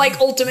I like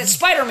Ultimate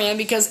Spider-Man,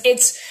 because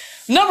it's,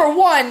 number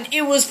one,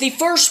 it was the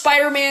first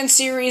Spider-Man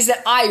series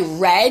that I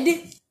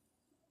read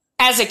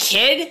as a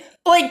kid.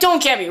 Like,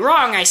 don't get me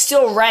wrong, I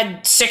still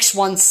read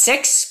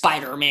 616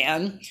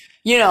 Spider-Man,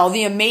 you know,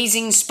 the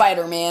Amazing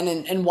Spider-Man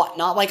and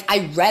whatnot. Like,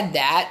 I read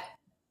that.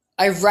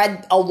 I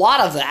read a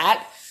lot of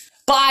that.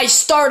 But I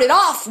started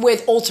off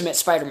with Ultimate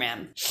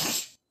Spider-Man.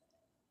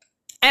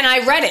 And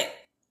I read it.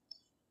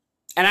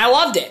 And I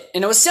loved it.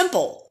 And it was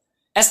simple.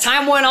 As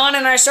time went on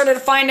and I started to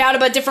find out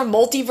about different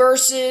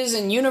multiverses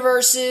and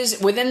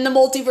universes within the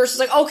multiverse, it's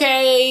like,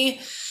 okay,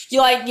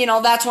 you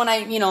know, that's when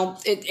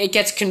it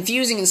gets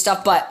confusing and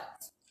stuff, but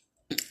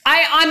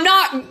I'm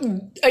not,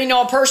 you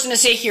know, a person to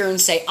sit here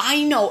and say,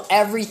 I know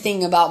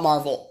everything about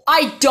Marvel.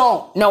 I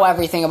don't know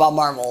everything about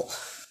Marvel.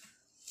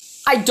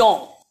 I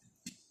don't.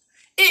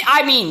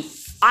 I mean,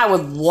 I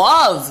would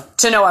love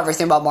to know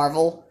everything about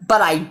Marvel,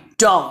 but I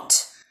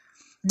don't.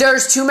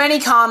 There's too many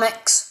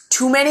comics,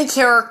 too many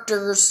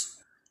characters,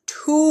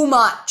 too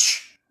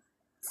much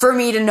for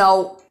me to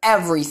know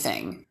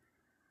everything.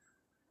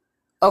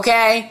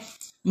 Okay?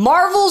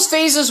 Marvel's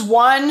phases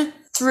 1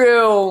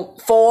 through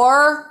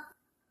 4,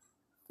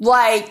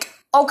 like,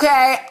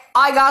 okay,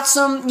 I got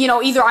some, you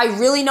know, either I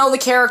really know the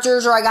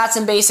characters or I got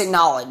some basic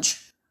knowledge.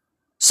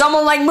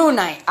 Someone like Moon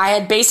Knight, I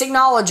had basic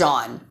knowledge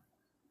on.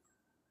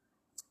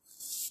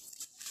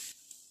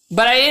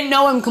 But I didn't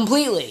know him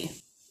completely.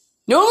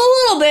 Knew him a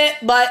little bit,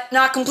 but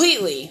not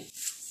completely.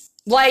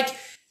 Like,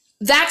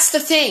 that's the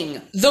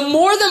thing. The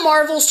more the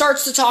Marvel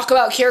starts to talk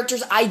about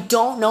characters I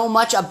don't know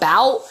much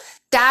about,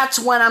 that's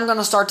when I'm going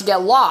to start to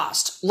get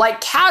lost.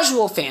 Like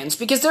casual fans,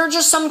 because there are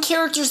just some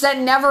characters that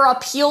never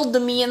appealed to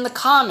me in the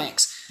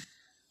comics.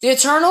 The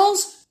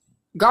Eternals,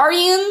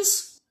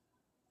 Guardians,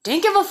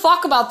 didn't give a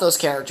fuck about those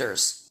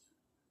characters.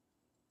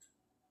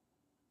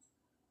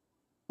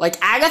 Like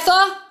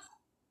Agatha?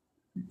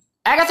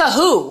 Agatha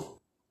who?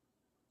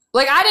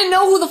 Like, I didn't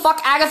know who the fuck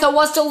Agatha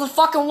was till the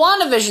fucking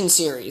WandaVision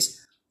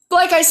series. But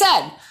like I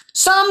said,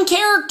 some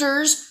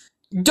characters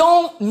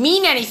don't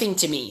mean anything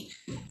to me.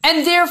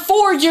 And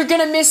therefore, you're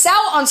gonna miss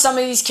out on some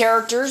of these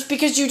characters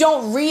because you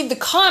don't read the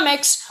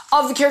comics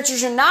of the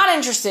characters you're not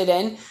interested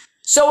in.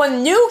 So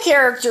when new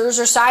characters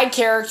or side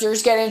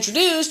characters get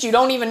introduced, you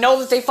don't even know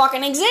that they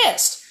fucking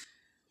exist.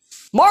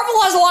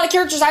 Marvel has a lot of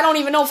characters I don't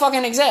even know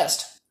fucking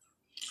exist.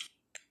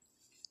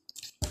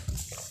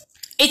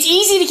 It's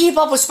easy to keep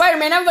up with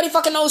Spider-Man. Everybody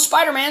fucking knows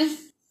Spider-Man.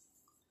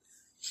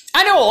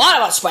 I know a lot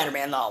about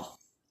Spider-Man, though.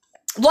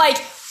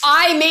 Like,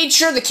 I made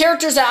sure the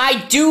characters that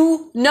I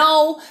do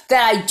know,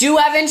 that I do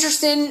have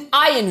interest in,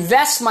 I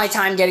invest my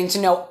time getting to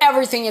know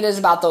everything it is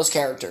about those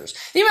characters.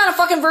 The amount of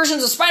fucking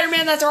versions of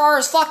Spider-Man that there are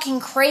is fucking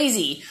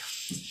crazy.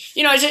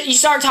 You know, you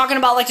start talking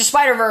about, like, the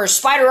Spider-Verse,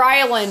 Spider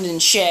Island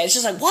and shit. It's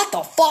just like, what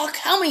the fuck?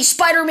 How many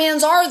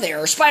Spider-Mans are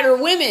there?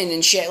 Spider-Women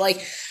and shit.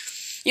 Like,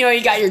 you know,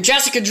 you got your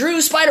Jessica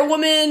Drew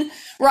Spider-Woman,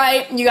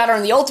 right? You got her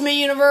in the Ultimate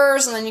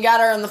Universe, and then you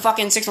got her in the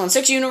fucking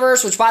 616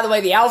 universe, which, by the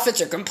way, the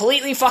outfits are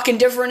completely fucking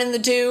different in the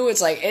two.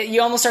 It's like, you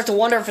almost start to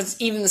wonder if it's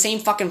even the same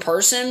fucking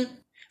person.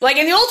 Like,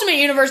 in the Ultimate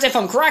Universe, if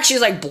I'm correct,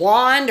 she's, like,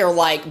 blonde or,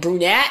 like,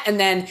 brunette, and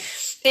then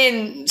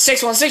in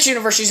 616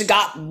 universe, she's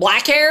got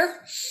black hair.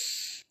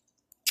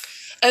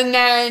 And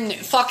then,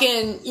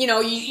 fucking, you know,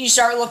 you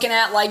start looking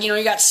at, like, you know,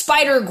 you got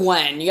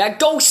Spider-Gwen, you got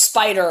Ghost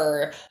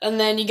Spider, and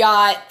then you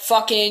got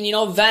fucking, you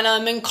know,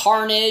 Venom and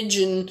Carnage,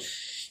 and,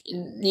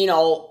 you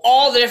know,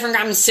 all the different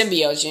kinds of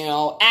symbiotes, you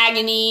know,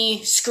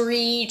 Agony,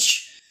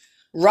 Screech,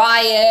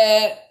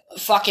 Riot,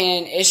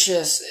 fucking, it's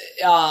just,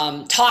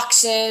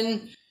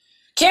 Toxin.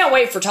 Can't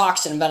wait for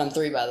Toxin in Venom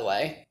 3, by the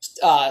way.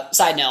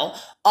 Side note.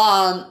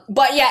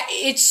 But yeah,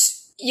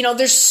 it's, you know,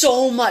 there's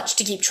so much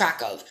to keep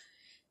track of.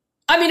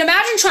 I mean,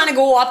 imagine trying to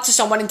go up to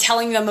someone and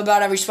telling them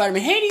about every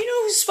Spider-Man. Hey, do you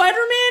know who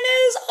Spider-Man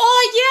is?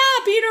 Oh,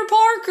 yeah, Peter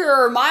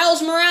Parker,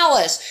 Miles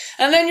Morales.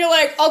 And then you're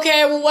like,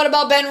 okay, well, what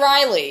about Ben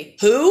Reilly?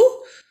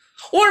 Who?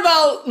 What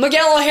about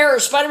Miguel O'Hara,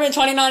 Spider-Man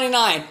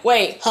 2099?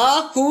 Wait,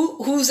 huh?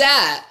 Who's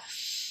that?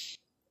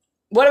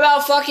 What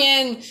about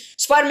fucking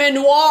Spider-Man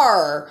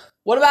Noir?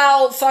 What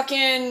about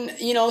fucking,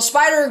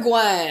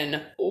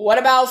 Spider-Gwen? What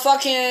about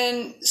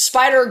fucking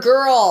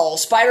Spider-Girl,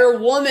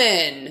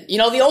 Spider-Woman?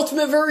 The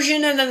Ultimate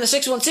version and then the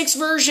 616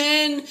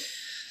 version.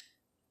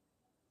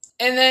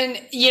 And then,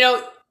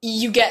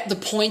 you get the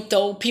point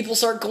though. People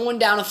start going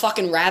down a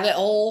fucking rabbit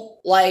hole.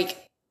 Like,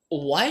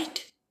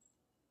 what?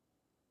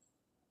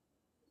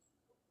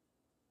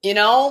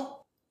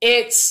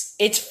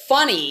 It's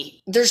funny.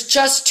 There's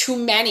just too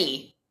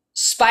many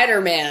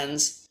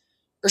Spider-Mans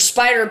or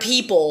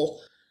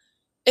Spider-People.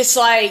 It's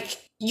like,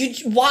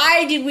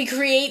 why did we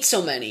create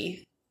so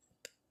many?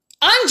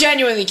 I'm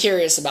genuinely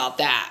curious about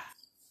that.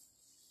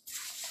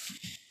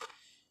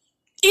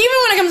 Even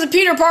when it comes to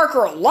Peter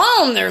Parker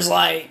alone, there's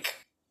like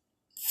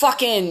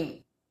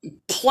fucking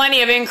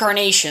plenty of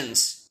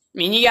incarnations. I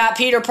mean, you got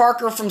Peter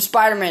Parker from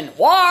Spider-Man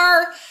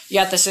Noir, you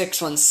got the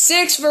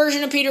 616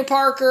 version of Peter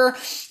Parker,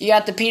 you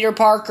got the Peter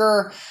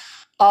Parker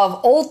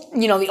of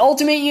the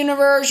Ultimate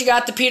Universe, you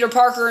got the Peter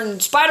Parker in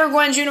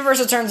Spider-Gwen's universe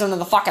that turns into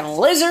the fucking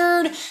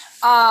lizard.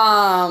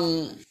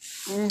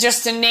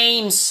 Just to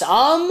name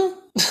some.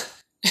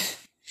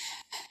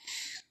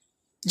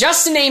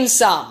 Just to name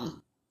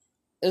some.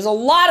 There's a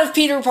lot of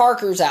Peter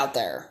Parkers out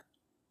there.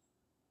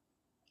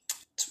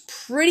 It's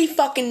pretty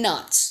fucking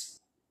nuts.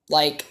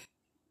 Like,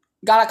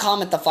 gotta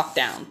calm it the fuck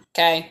down,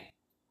 okay?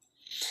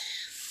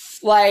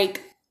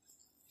 Like,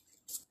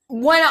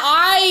 when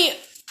I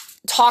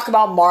talk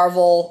about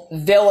Marvel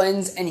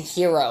villains and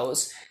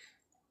heroes,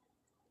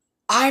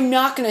 I'm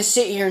not going to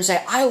sit here and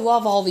say, I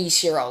love all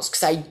these heroes,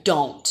 because I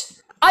don't.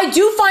 I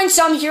do find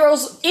some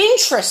heroes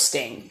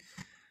interesting.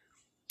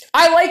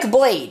 I like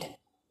Blade,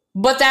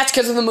 but that's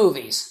because of the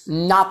movies,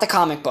 not the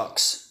comic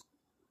books.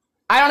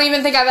 I don't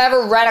even think I've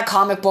ever read a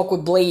comic book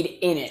with Blade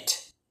in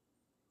it.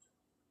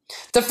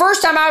 The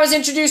first time I was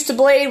introduced to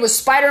Blade was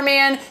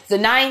Spider-Man, the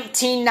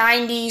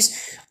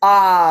 1990s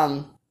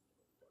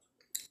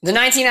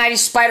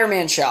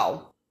Spider-Man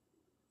show.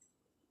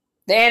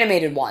 The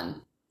animated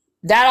one.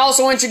 That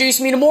also introduced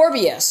me to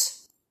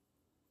Morbius.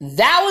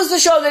 That was the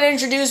show that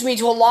introduced me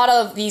to a lot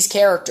of these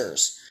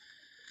characters.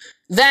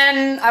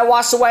 Then I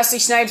watched the Wesley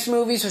Snipes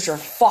movies, which are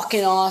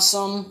fucking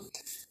awesome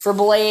for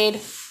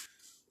Blade.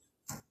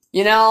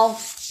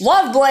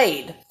 Love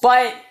Blade,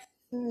 but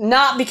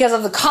not because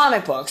of the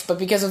comic books, but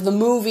because of the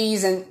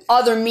movies and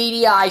other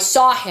media I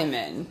saw him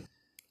in.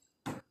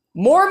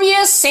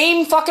 Morbius,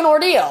 same fucking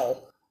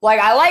ordeal. Like,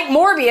 I like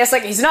Morbius,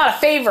 like, he's not a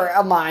favorite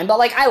of mine, but,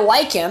 like, I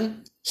like him.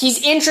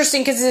 He's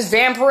interesting because his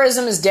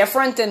vampirism is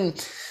different than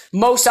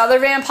most other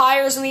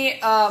vampires in the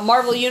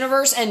Marvel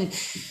Universe, and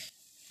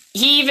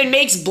he even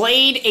makes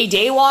Blade a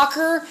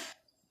daywalker,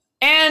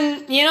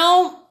 and,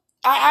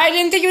 I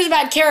didn't think he was a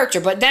bad character,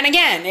 but then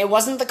again, it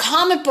wasn't the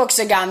comic books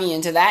that got me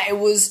into that, it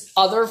was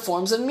other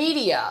forms of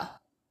media.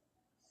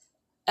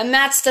 And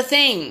that's the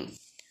thing.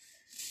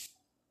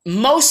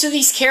 Most of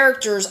these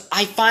characters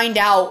I find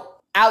out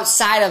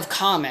outside of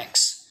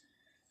comics.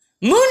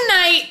 Moon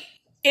Knight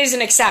is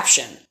an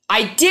exception.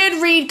 I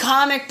did read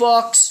comic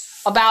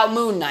books about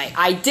Moon Knight.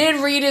 I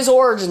did read his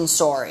origin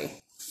story.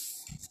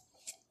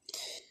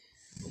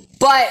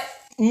 But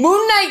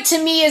Moon Knight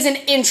to me is an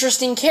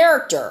interesting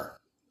character.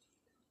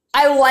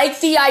 I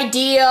like the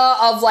idea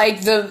of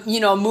like the,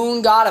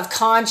 moon god of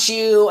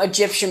Khonshu,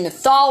 Egyptian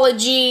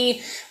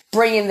mythology,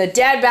 bringing the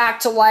dead back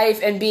to life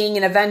and being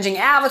an avenging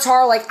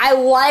avatar. Like, I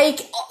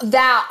like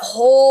that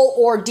whole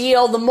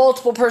ordeal, the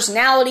multiple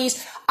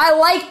personalities. I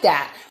like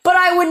that. But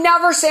I would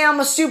never say I'm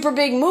a super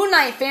big Moon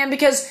Knight fan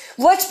because,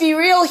 let's be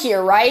real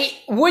here, right?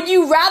 Would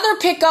you rather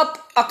pick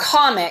up a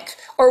comic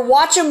or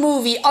watch a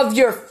movie of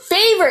your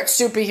favorite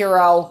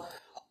superhero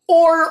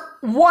or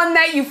one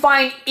that you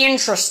find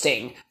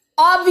interesting?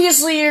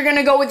 Obviously, you're going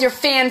to go with your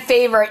fan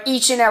favorite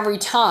each and every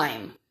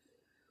time.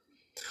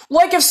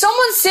 Like, if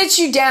someone sits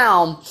you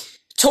down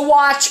to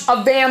watch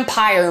a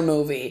vampire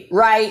movie,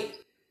 right?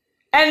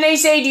 And they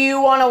say, do you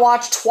want to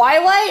watch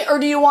Twilight or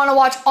do you want to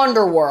watch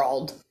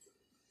Underworld?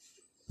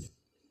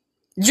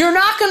 You're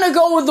not going to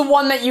go with the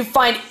one that you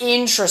find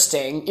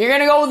interesting. You're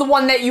going to go with the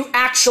one that you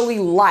actually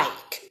like.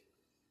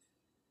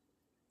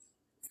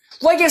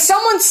 Like, if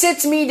someone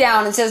sits me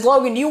down and says,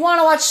 Logan, do you want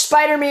to watch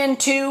Spider-Man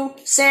 2,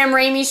 Sam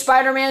Raimi's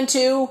Spider-Man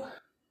 2,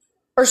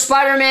 or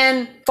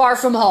Spider-Man Far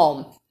From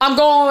Home? I'm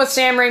going with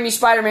Sam Raimi's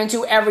Spider-Man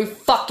 2 every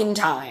fucking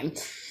time.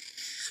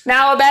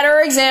 Now, a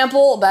better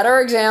example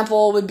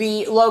would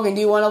be, Logan,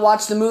 do you want to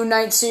watch the Moon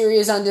Knight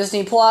series on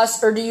Disney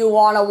Plus, or do you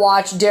want to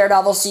watch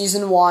Daredevil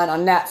Season 1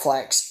 on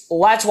Netflix?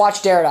 Let's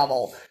watch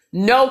Daredevil.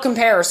 No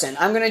comparison.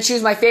 I'm going to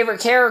choose my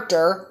favorite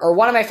character, or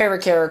one of my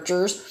favorite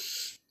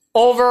characters,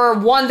 over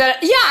one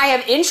that, I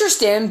have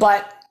interest in,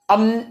 but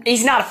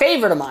he's not a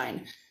favorite of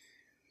mine.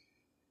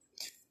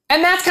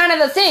 And that's kind of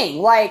the thing.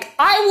 Like,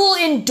 I will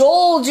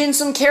indulge in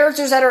some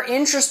characters that are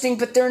interesting,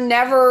 but they're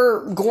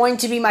never going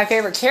to be my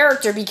favorite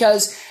character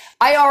because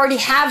I already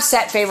have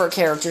set favorite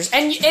characters.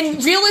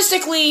 And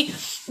realistically,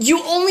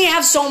 you only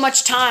have so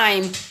much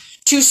time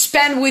to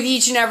spend with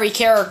each and every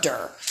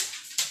character.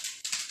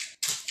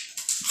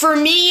 For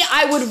me,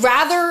 I would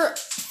rather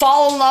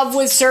fall in love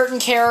with certain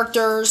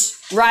characters,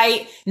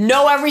 right?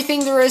 Know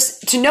everything there is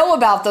to know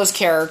about those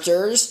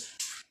characters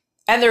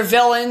and their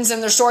villains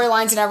and their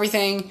storylines and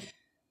everything.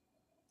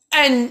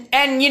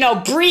 And, you know,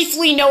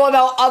 briefly know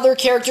about other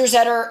characters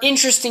that are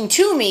interesting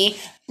to me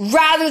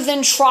rather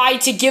than try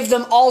to give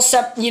them all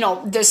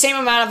the same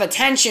amount of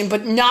attention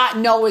but not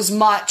know as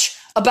much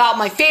about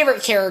my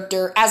favorite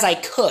character as I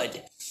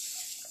could.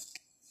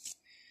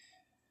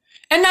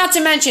 And not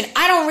to mention,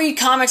 I don't read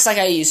comics like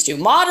I used to.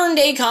 Modern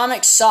day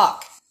comics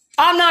suck.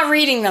 I'm not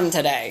reading them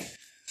today.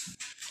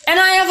 And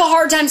I have a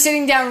hard time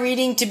sitting down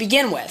reading to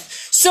begin with.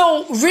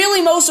 So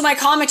really most of my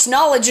comics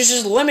knowledge is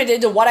just limited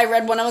to what I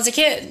read when I was a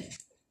kid.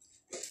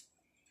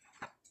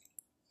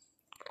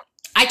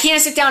 I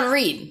can't sit down and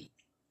read.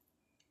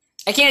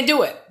 I can't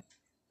do it.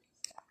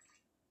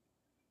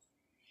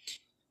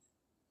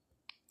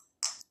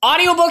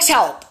 Audiobooks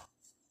help.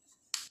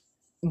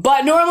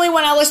 But normally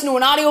when I listen to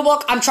an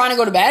audiobook, I'm trying to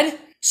go to bed.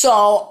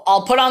 So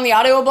I'll put on the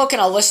audiobook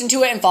and I'll listen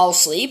to it and fall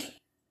asleep.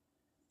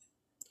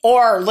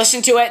 Or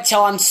listen to it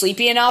till I'm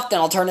sleepy enough, then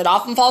I'll turn it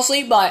off and fall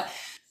asleep. But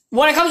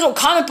when it comes to a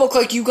comic book,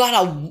 like, you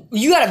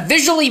gotta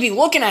visually be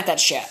looking at that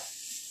shit.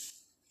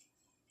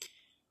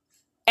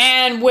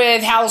 And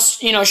with how,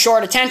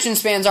 short attention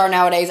spans are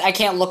nowadays, I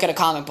can't look at a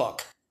comic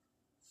book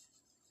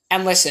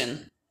and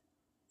listen.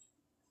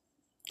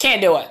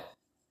 Can't do it.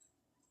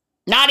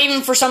 Not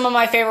even for some of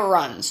my favorite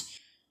runs.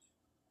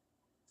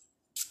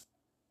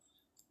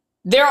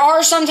 There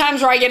are some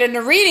times where I get in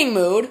a reading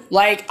mood,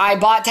 like I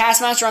bought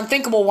Taskmaster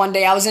Unthinkable one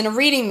day, I was in a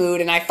reading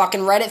mood and I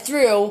fucking read it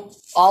through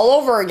all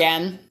over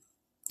again.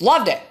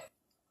 Loved it.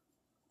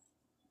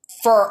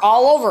 For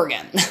all over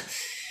again.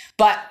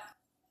 But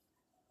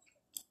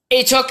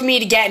it took me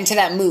to get into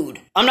that mood.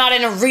 I'm not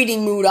in a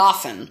reading mood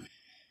often.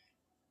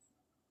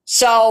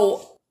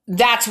 So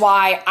that's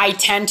why I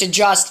tend to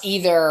just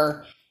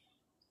either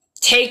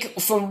take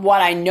from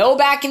what I know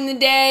back in the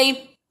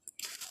day,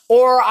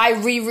 or I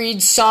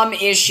reread some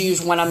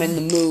issues when I'm in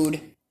the mood,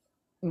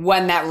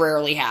 when that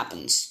rarely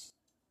happens.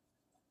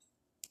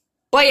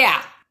 But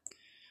yeah,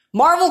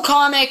 Marvel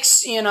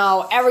Comics,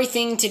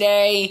 everything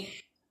today,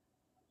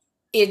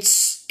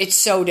 it's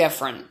so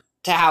different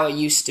to how it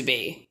used to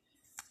be.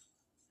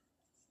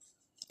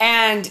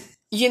 And,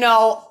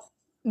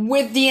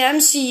 with the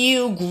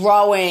MCU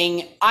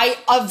growing, I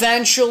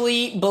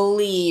eventually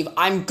believe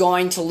I'm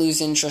going to lose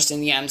interest in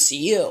the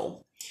MCU.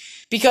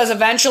 Because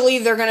eventually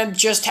they're going to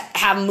just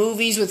have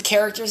movies with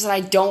characters that I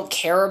don't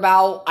care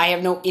about. I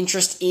have no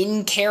interest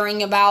in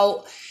caring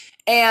about.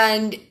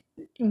 And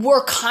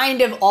we're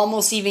kind of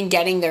almost even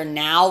getting there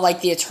now,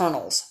 like the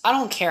Eternals. I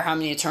don't care how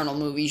many Eternal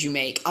movies you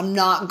make. I'm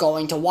not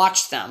going to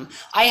watch them.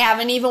 I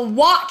haven't even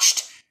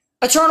watched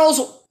Eternals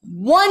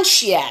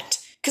once yet.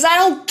 Because I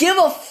don't give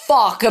a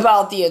fuck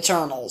about the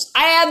Eternals.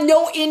 I have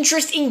no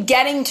interest in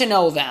getting to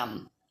know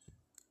them.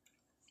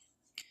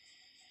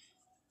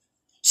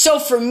 So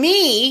for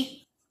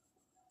me,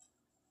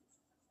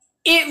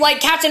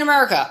 like Captain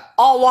America,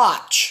 I'll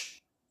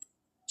watch.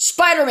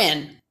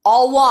 Spider-Man,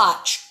 I'll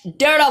watch.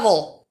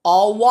 Daredevil,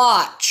 I'll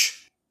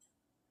watch.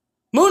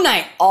 Moon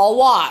Knight, I'll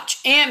watch.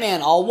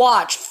 Ant-Man, I'll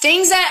watch.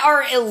 Things that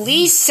are at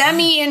least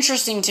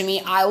semi-interesting to me,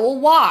 I will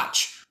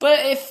watch. But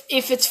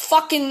if it's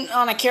fucking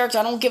on a character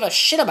I don't give a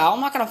shit about, I'm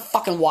not gonna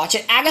fucking watch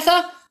it.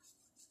 Agatha?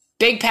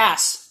 Big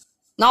pass.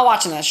 Not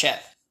watching that shit.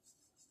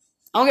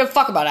 I don't give a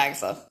fuck about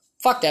Agatha.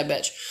 Fuck that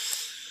bitch.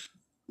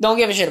 Don't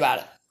give a shit about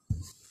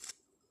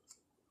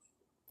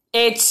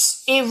it.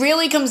 It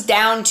really comes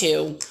down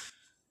to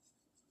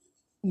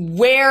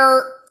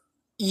where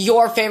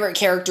your favorite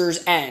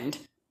characters end.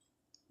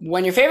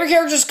 When your favorite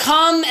characters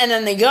come and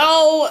then they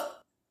go,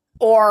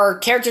 or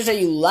characters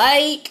that you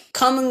like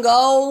come and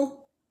go,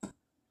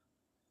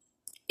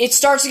 it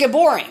starts to get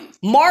boring.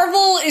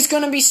 Marvel is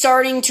going to be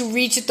starting to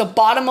reach at the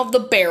bottom of the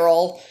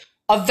barrel,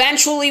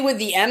 eventually with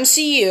the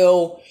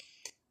MCU,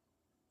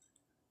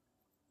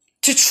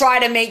 to try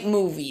to make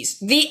movies.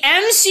 The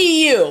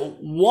MCU,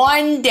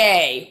 one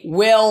day,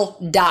 will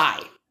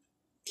die.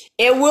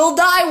 It will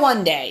die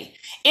one day.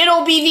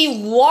 It'll be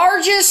the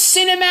largest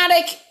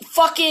cinematic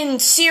fucking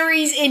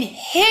series in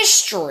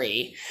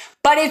history,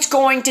 but it's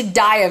going to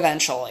die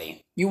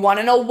eventually. You want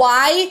to know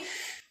why?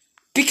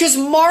 Because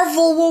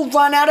Marvel will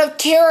run out of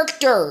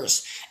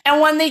characters. And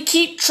when they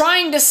keep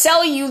trying to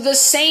sell you the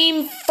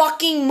same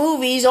fucking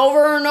movies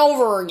over and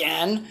over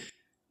again,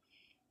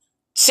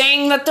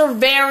 saying that they're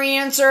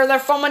variants or they're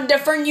from a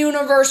different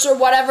universe or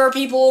whatever,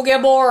 people will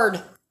get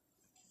bored.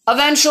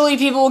 Eventually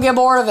people will get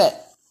bored of it.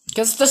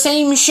 Because it's the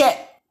same shit.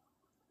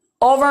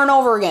 Over and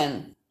over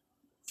again.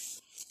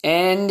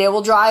 And it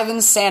will drive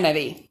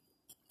insanity.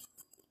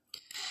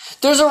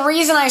 There's a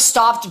reason I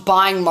stopped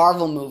buying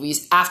Marvel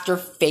movies after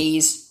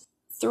Phase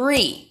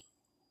 3.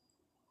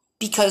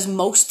 because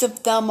most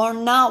of them are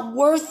not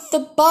worth the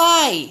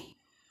buy.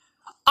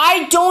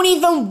 I don't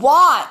even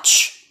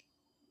watch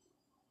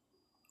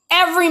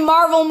every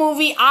Marvel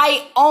movie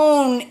I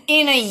own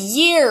in a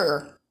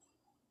year.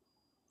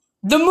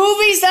 The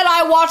movies that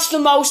I watch the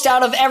most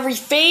out of every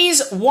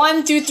phase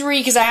 1 through 3,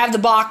 because I have the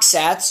box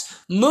sets,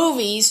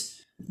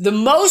 movies, the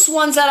most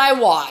ones that I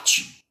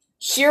watch.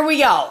 Here we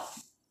go.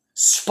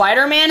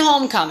 Spider-Man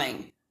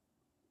Homecoming.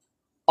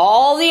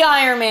 All the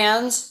Iron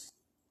Mans.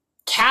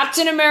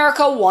 Captain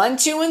America 1,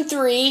 2, and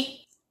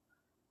 3.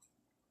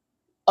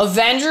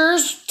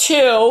 Avengers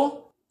 2.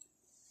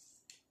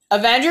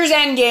 Avengers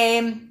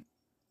Endgame.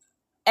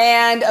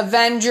 And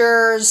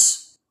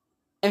Avengers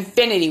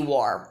Infinity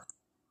War.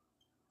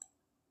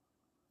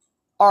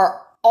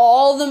 Are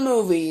all the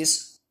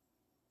movies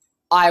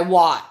I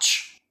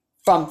watch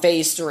from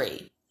Phase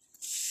 3.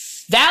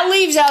 That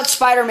leaves out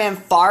Spider-Man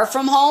Far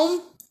From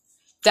Home.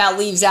 That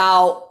leaves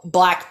out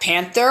Black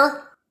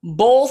Panther.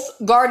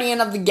 Both Guardian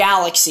of the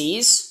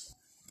Galaxies.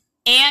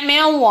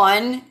 Ant-Man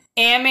 1.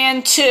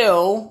 Ant-Man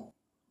 2.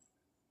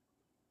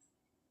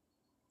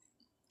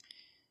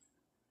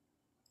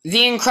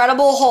 The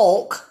Incredible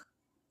Hulk.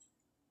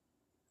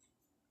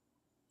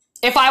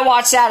 If I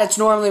watch that, it's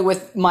normally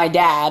with my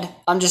dad.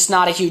 I'm just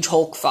not a huge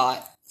Hulk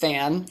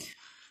fan.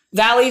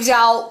 That leaves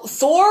out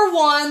Thor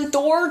 1,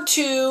 Thor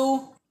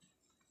 2,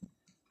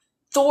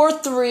 Thor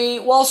 3.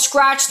 Well,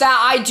 scratch that.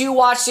 I do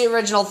watch the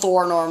original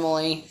Thor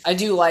normally. I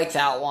do like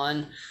that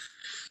one.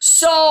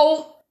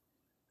 So,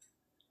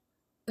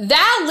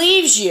 that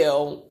leaves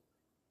you,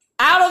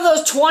 out of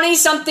those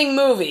 20-something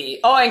movies,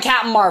 oh, and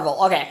Captain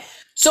Marvel. Okay.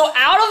 So,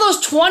 out of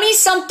those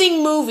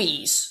 20-something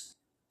movies,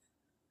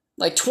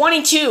 like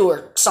 22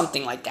 or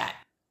something like that,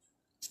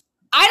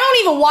 I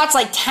don't even watch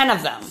like 10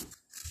 of them.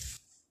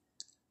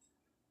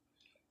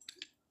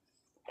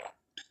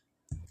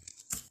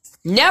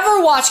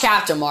 Never watch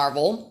Captain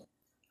Marvel,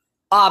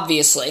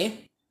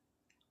 obviously.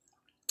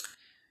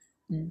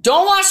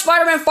 Don't watch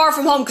Spider-Man Far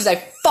From Home because I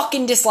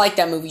fucking dislike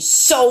that movie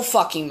so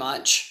fucking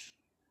much.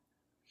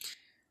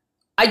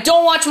 I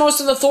don't watch most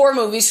of the Thor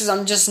movies because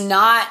I'm just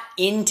not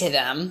into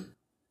them.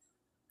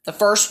 The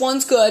first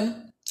one's good.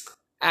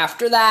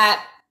 After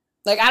that,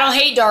 like, I don't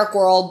hate Dark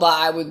World, but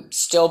I would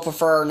still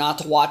prefer not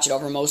to watch it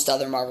over most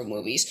other Marvel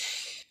movies.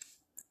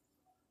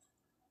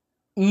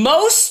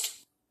 Most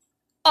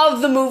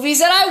of the movies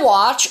that I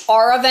watch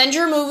are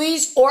Avenger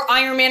movies or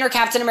Iron Man or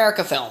Captain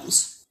America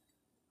films.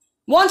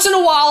 Once in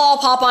a while, I'll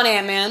pop on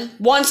Ant-Man.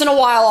 Once in a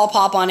while, I'll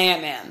pop on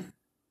Ant-Man.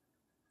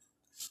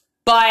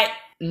 But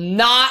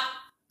not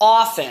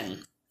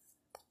often.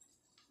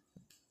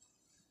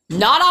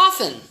 Not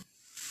often.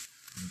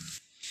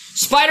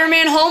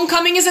 Spider-Man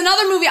Homecoming is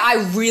another movie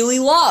I really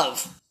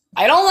love.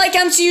 I don't like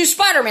MCU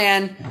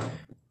Spider-Man.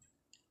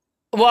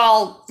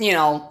 Well, you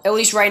know, at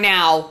least right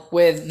now,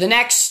 with the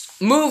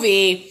next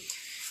movie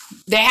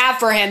they have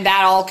for him,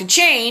 that all could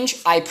change.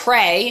 I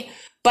pray.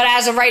 But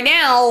as of right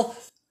now,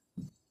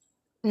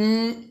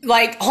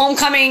 like,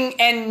 Homecoming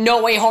and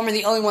No Way Home are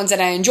the only ones that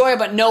I enjoy,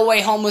 but No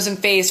Way Home was in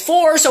Phase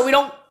 4, so we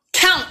don't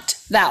count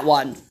that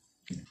one.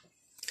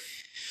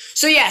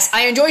 So yes,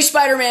 I enjoy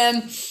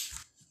Spider-Man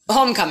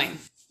Homecoming.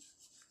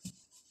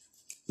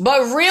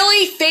 But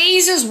really,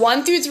 phases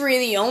 1 through 3,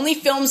 the only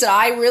films that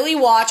I really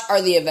watch are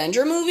the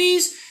Avenger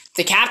movies,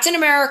 the Captain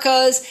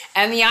Americas,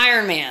 and the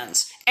Iron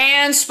Mans,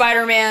 and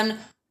Spider-Man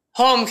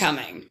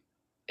Homecoming.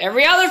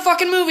 Every other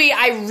fucking movie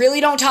I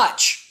really don't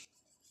touch.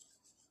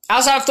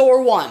 Outside of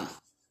Thor 1.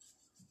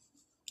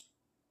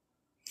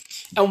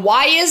 And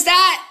why is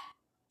that?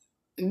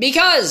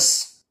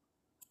 Because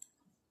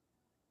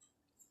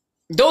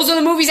those are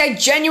the movies I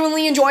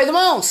genuinely enjoy the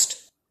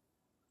most.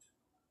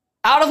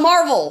 Out of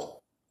Marvel.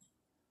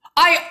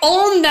 I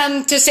own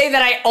them to say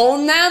that I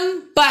own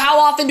them, but how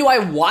often do I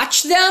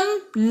watch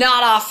them?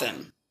 Not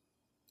often.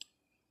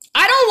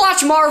 I don't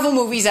watch Marvel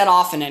movies that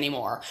often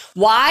anymore.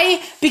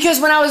 Why? Because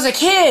when I was a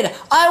kid,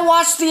 I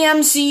watched the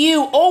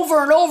MCU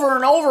over and over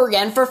and over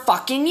again for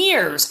fucking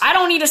years. I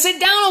don't need to sit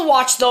down and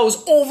watch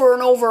those over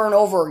and over and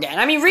over again.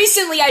 I mean,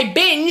 recently I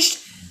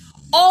binged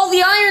all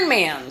the Iron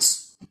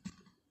Mans.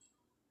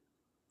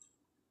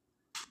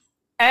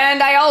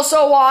 And I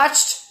also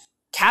watched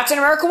Captain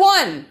America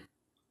 1.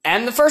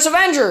 And the first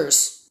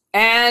Avengers.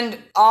 And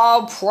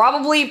I'll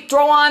probably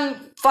throw on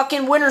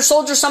fucking Winter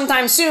Soldier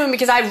sometime soon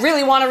because I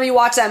really want to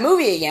rewatch that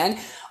movie again.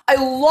 I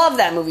love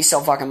that movie so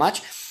fucking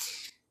much.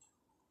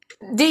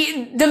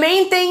 The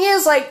main thing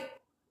is, like,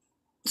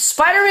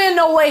 Spider-Man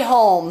No Way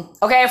Home.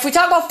 Okay, if we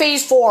talk about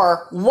Phase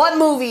 4, what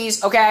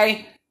movies,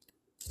 okay,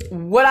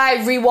 would I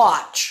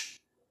rewatch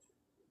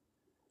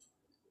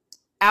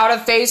out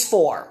of Phase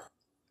 4?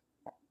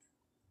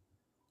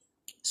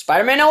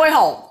 Spider-Man No Way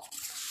Home.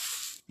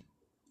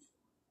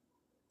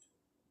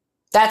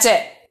 That's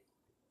it.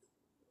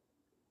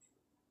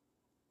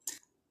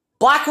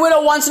 Black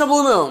Widow Once in a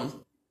Blue Moon.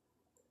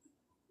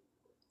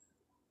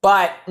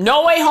 But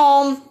No Way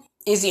Home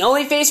is the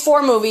only Phase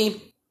 4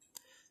 movie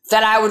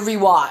that I would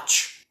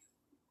rewatch.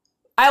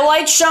 I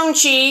like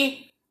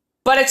Shang-Chi,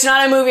 but it's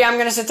not a movie I'm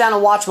going to sit down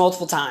and watch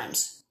multiple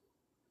times.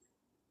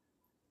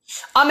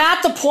 I'm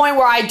at the point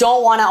where I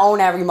don't want to own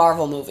every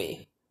Marvel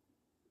movie.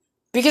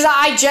 Because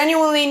I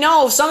genuinely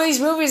know some of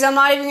these movies I'm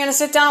not even going to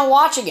sit down and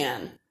watch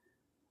again.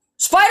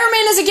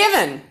 Spider-Man is a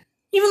given.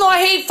 Even though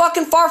I hate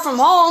fucking Far From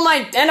Home,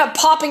 I end up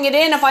popping it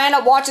in if I end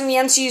up watching the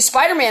MCU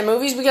Spider-Man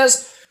movies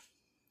because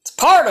it's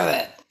part of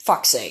it.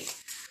 Fuck's sake.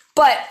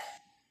 But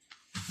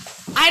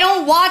I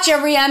don't watch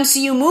every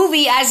MCU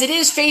movie as it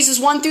is phases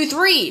 1 through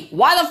 3.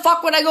 Why the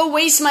fuck would I go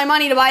waste my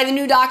money to buy the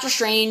new Doctor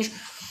Strange?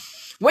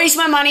 Waste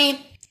my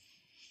money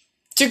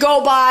to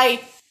go buy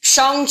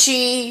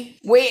Shang-Chi.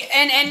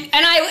 And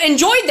I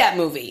enjoyed that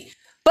movie.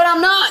 But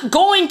I'm not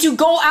going to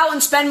go out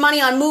and spend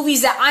money on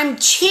movies that I'm,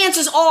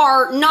 chances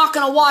are, not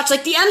going to watch.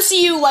 Like, the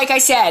MCU, like I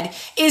said,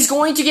 is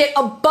going to get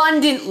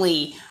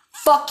abundantly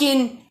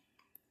fucking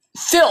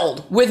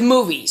filled with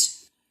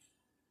movies.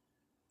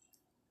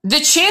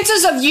 The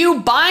chances of you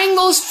buying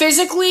those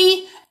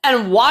physically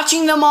and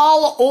watching them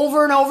all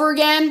over and over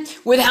again,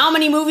 with how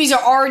many movies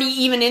are already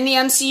even in the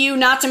MCU,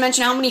 not to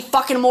mention how many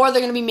fucking more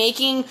they're going to be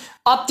making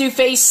up through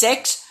phase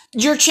 6,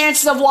 your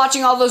chances of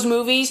watching all those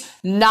movies,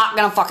 not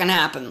going to fucking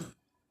happen.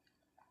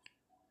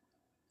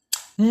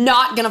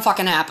 Not going to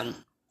fucking happen.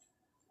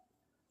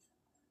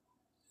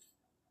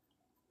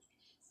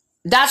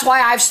 That's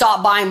why I've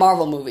stopped buying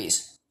Marvel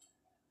movies.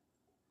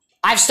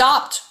 I've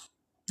stopped.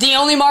 The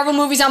only Marvel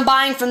movies I'm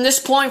buying from this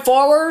point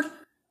forward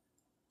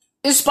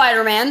is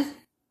Spider-Man.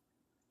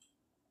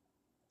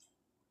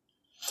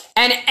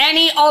 And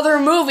any other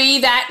movie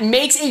that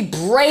makes a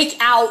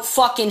breakout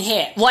fucking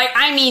hit. Like,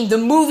 I mean, the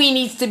movie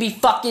needs to be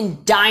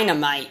fucking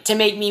dynamite to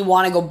make me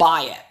want to go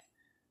buy it.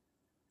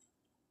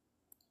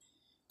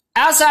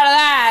 Outside of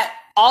that,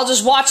 I'll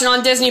just watch it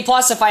on Disney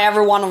Plus if I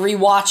ever want to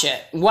rewatch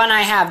it. When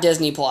I have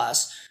Disney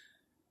Plus.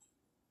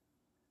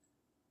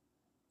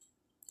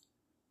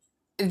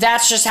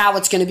 That's just how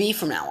it's going to be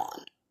from now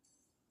on.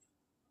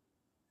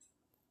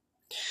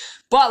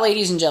 But,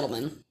 ladies and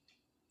gentlemen,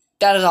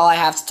 that is all I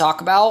have to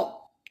talk about.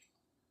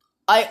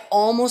 I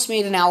almost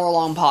made an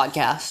hour-long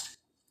podcast.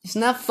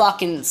 Isn't that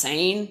fucking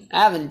insane?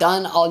 I haven't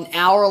done an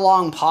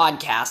hour-long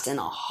podcast in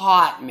a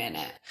hot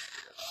minute.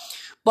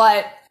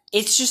 But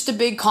it's just a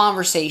big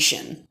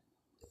conversation.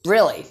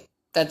 Really.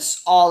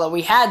 That's all that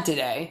we had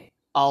today.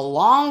 A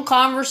long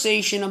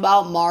conversation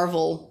about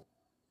Marvel.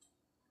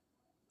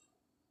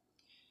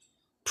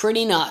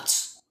 Pretty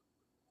nuts.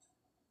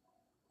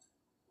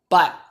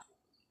 But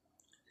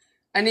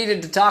I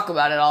needed to talk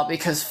about it all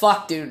because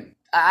fuck, dude.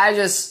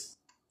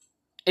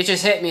 It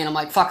just hit me and I'm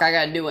like, fuck, I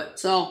gotta do it.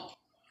 So,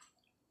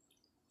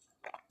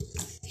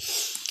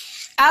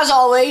 as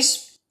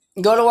always,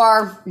 go to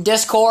our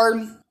Discord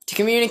to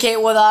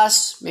communicate with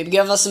us. Maybe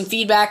give us some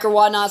feedback or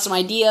whatnot, some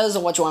ideas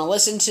of what you want to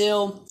listen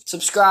to.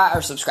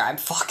 Subscribe,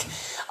 fuck.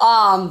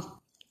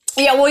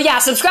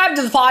 Subscribe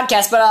to the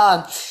podcast,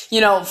 but,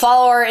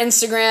 follow our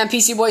Instagram,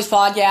 PC Boys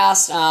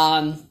Podcast.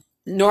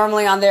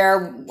 Normally on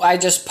there, I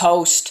just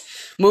post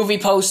movie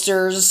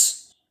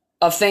posters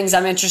of things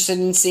I'm interested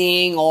in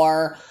seeing,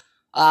 or,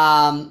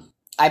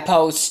 I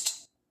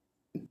post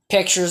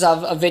pictures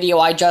of a video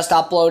I just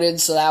uploaded,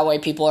 so that way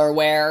people are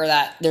aware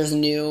that there's a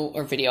new,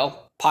 or video,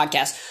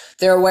 podcast.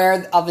 They're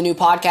aware of the new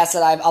podcast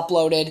that I've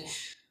uploaded.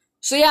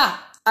 So yeah,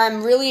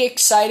 I'm really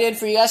excited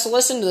for you guys to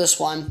listen to this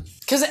one.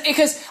 Because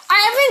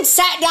I haven't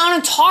sat down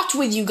and talked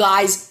with you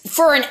guys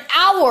for an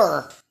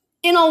hour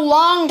in a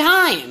long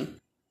time.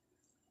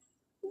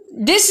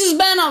 This has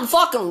been a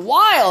fucking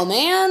while,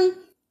 man.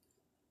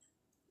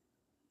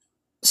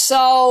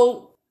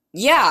 So,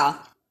 yeah.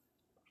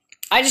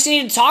 I just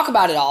need to talk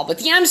about it all. But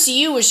the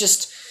MCU is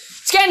just,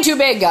 it's getting too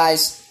big,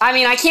 guys. I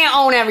mean, I can't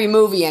own every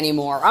movie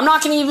anymore. I'm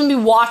not going to even be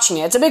watching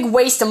it. It's a big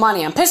waste of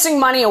money. I'm pissing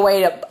money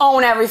away to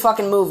own every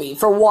fucking movie.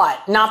 For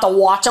what? Not to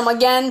watch them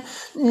again?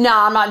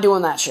 Nah, I'm not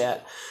doing that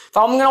shit. If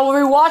I'm going to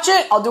rewatch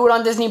it, I'll do it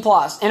on Disney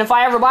Plus. And if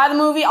I ever buy the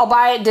movie, I'll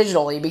buy it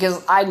digitally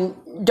because I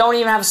don't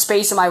even have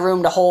space in my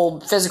room to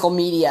hold physical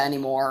media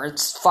anymore.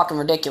 It's fucking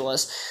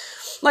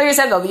ridiculous. Like I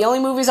said, though, the only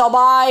movies I'll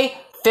buy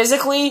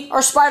physically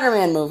are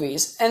Spider-Man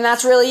movies. And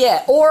that's really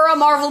it. Or a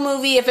Marvel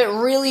movie if it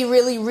really,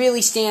 really,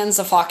 really stands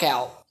the fuck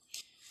out.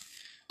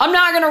 I'm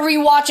not going to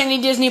rewatch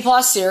any Disney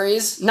Plus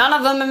series. None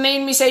of them have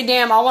made me say,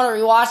 damn, I want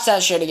to rewatch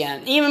that shit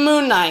again. Even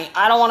Moon Knight,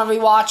 I don't want to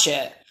rewatch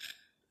it.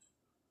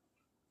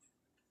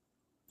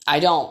 I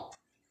don't.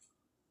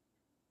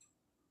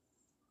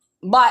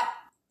 But,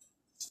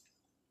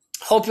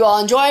 hope you all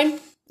enjoyed, and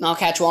I'll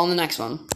catch you all in the next one.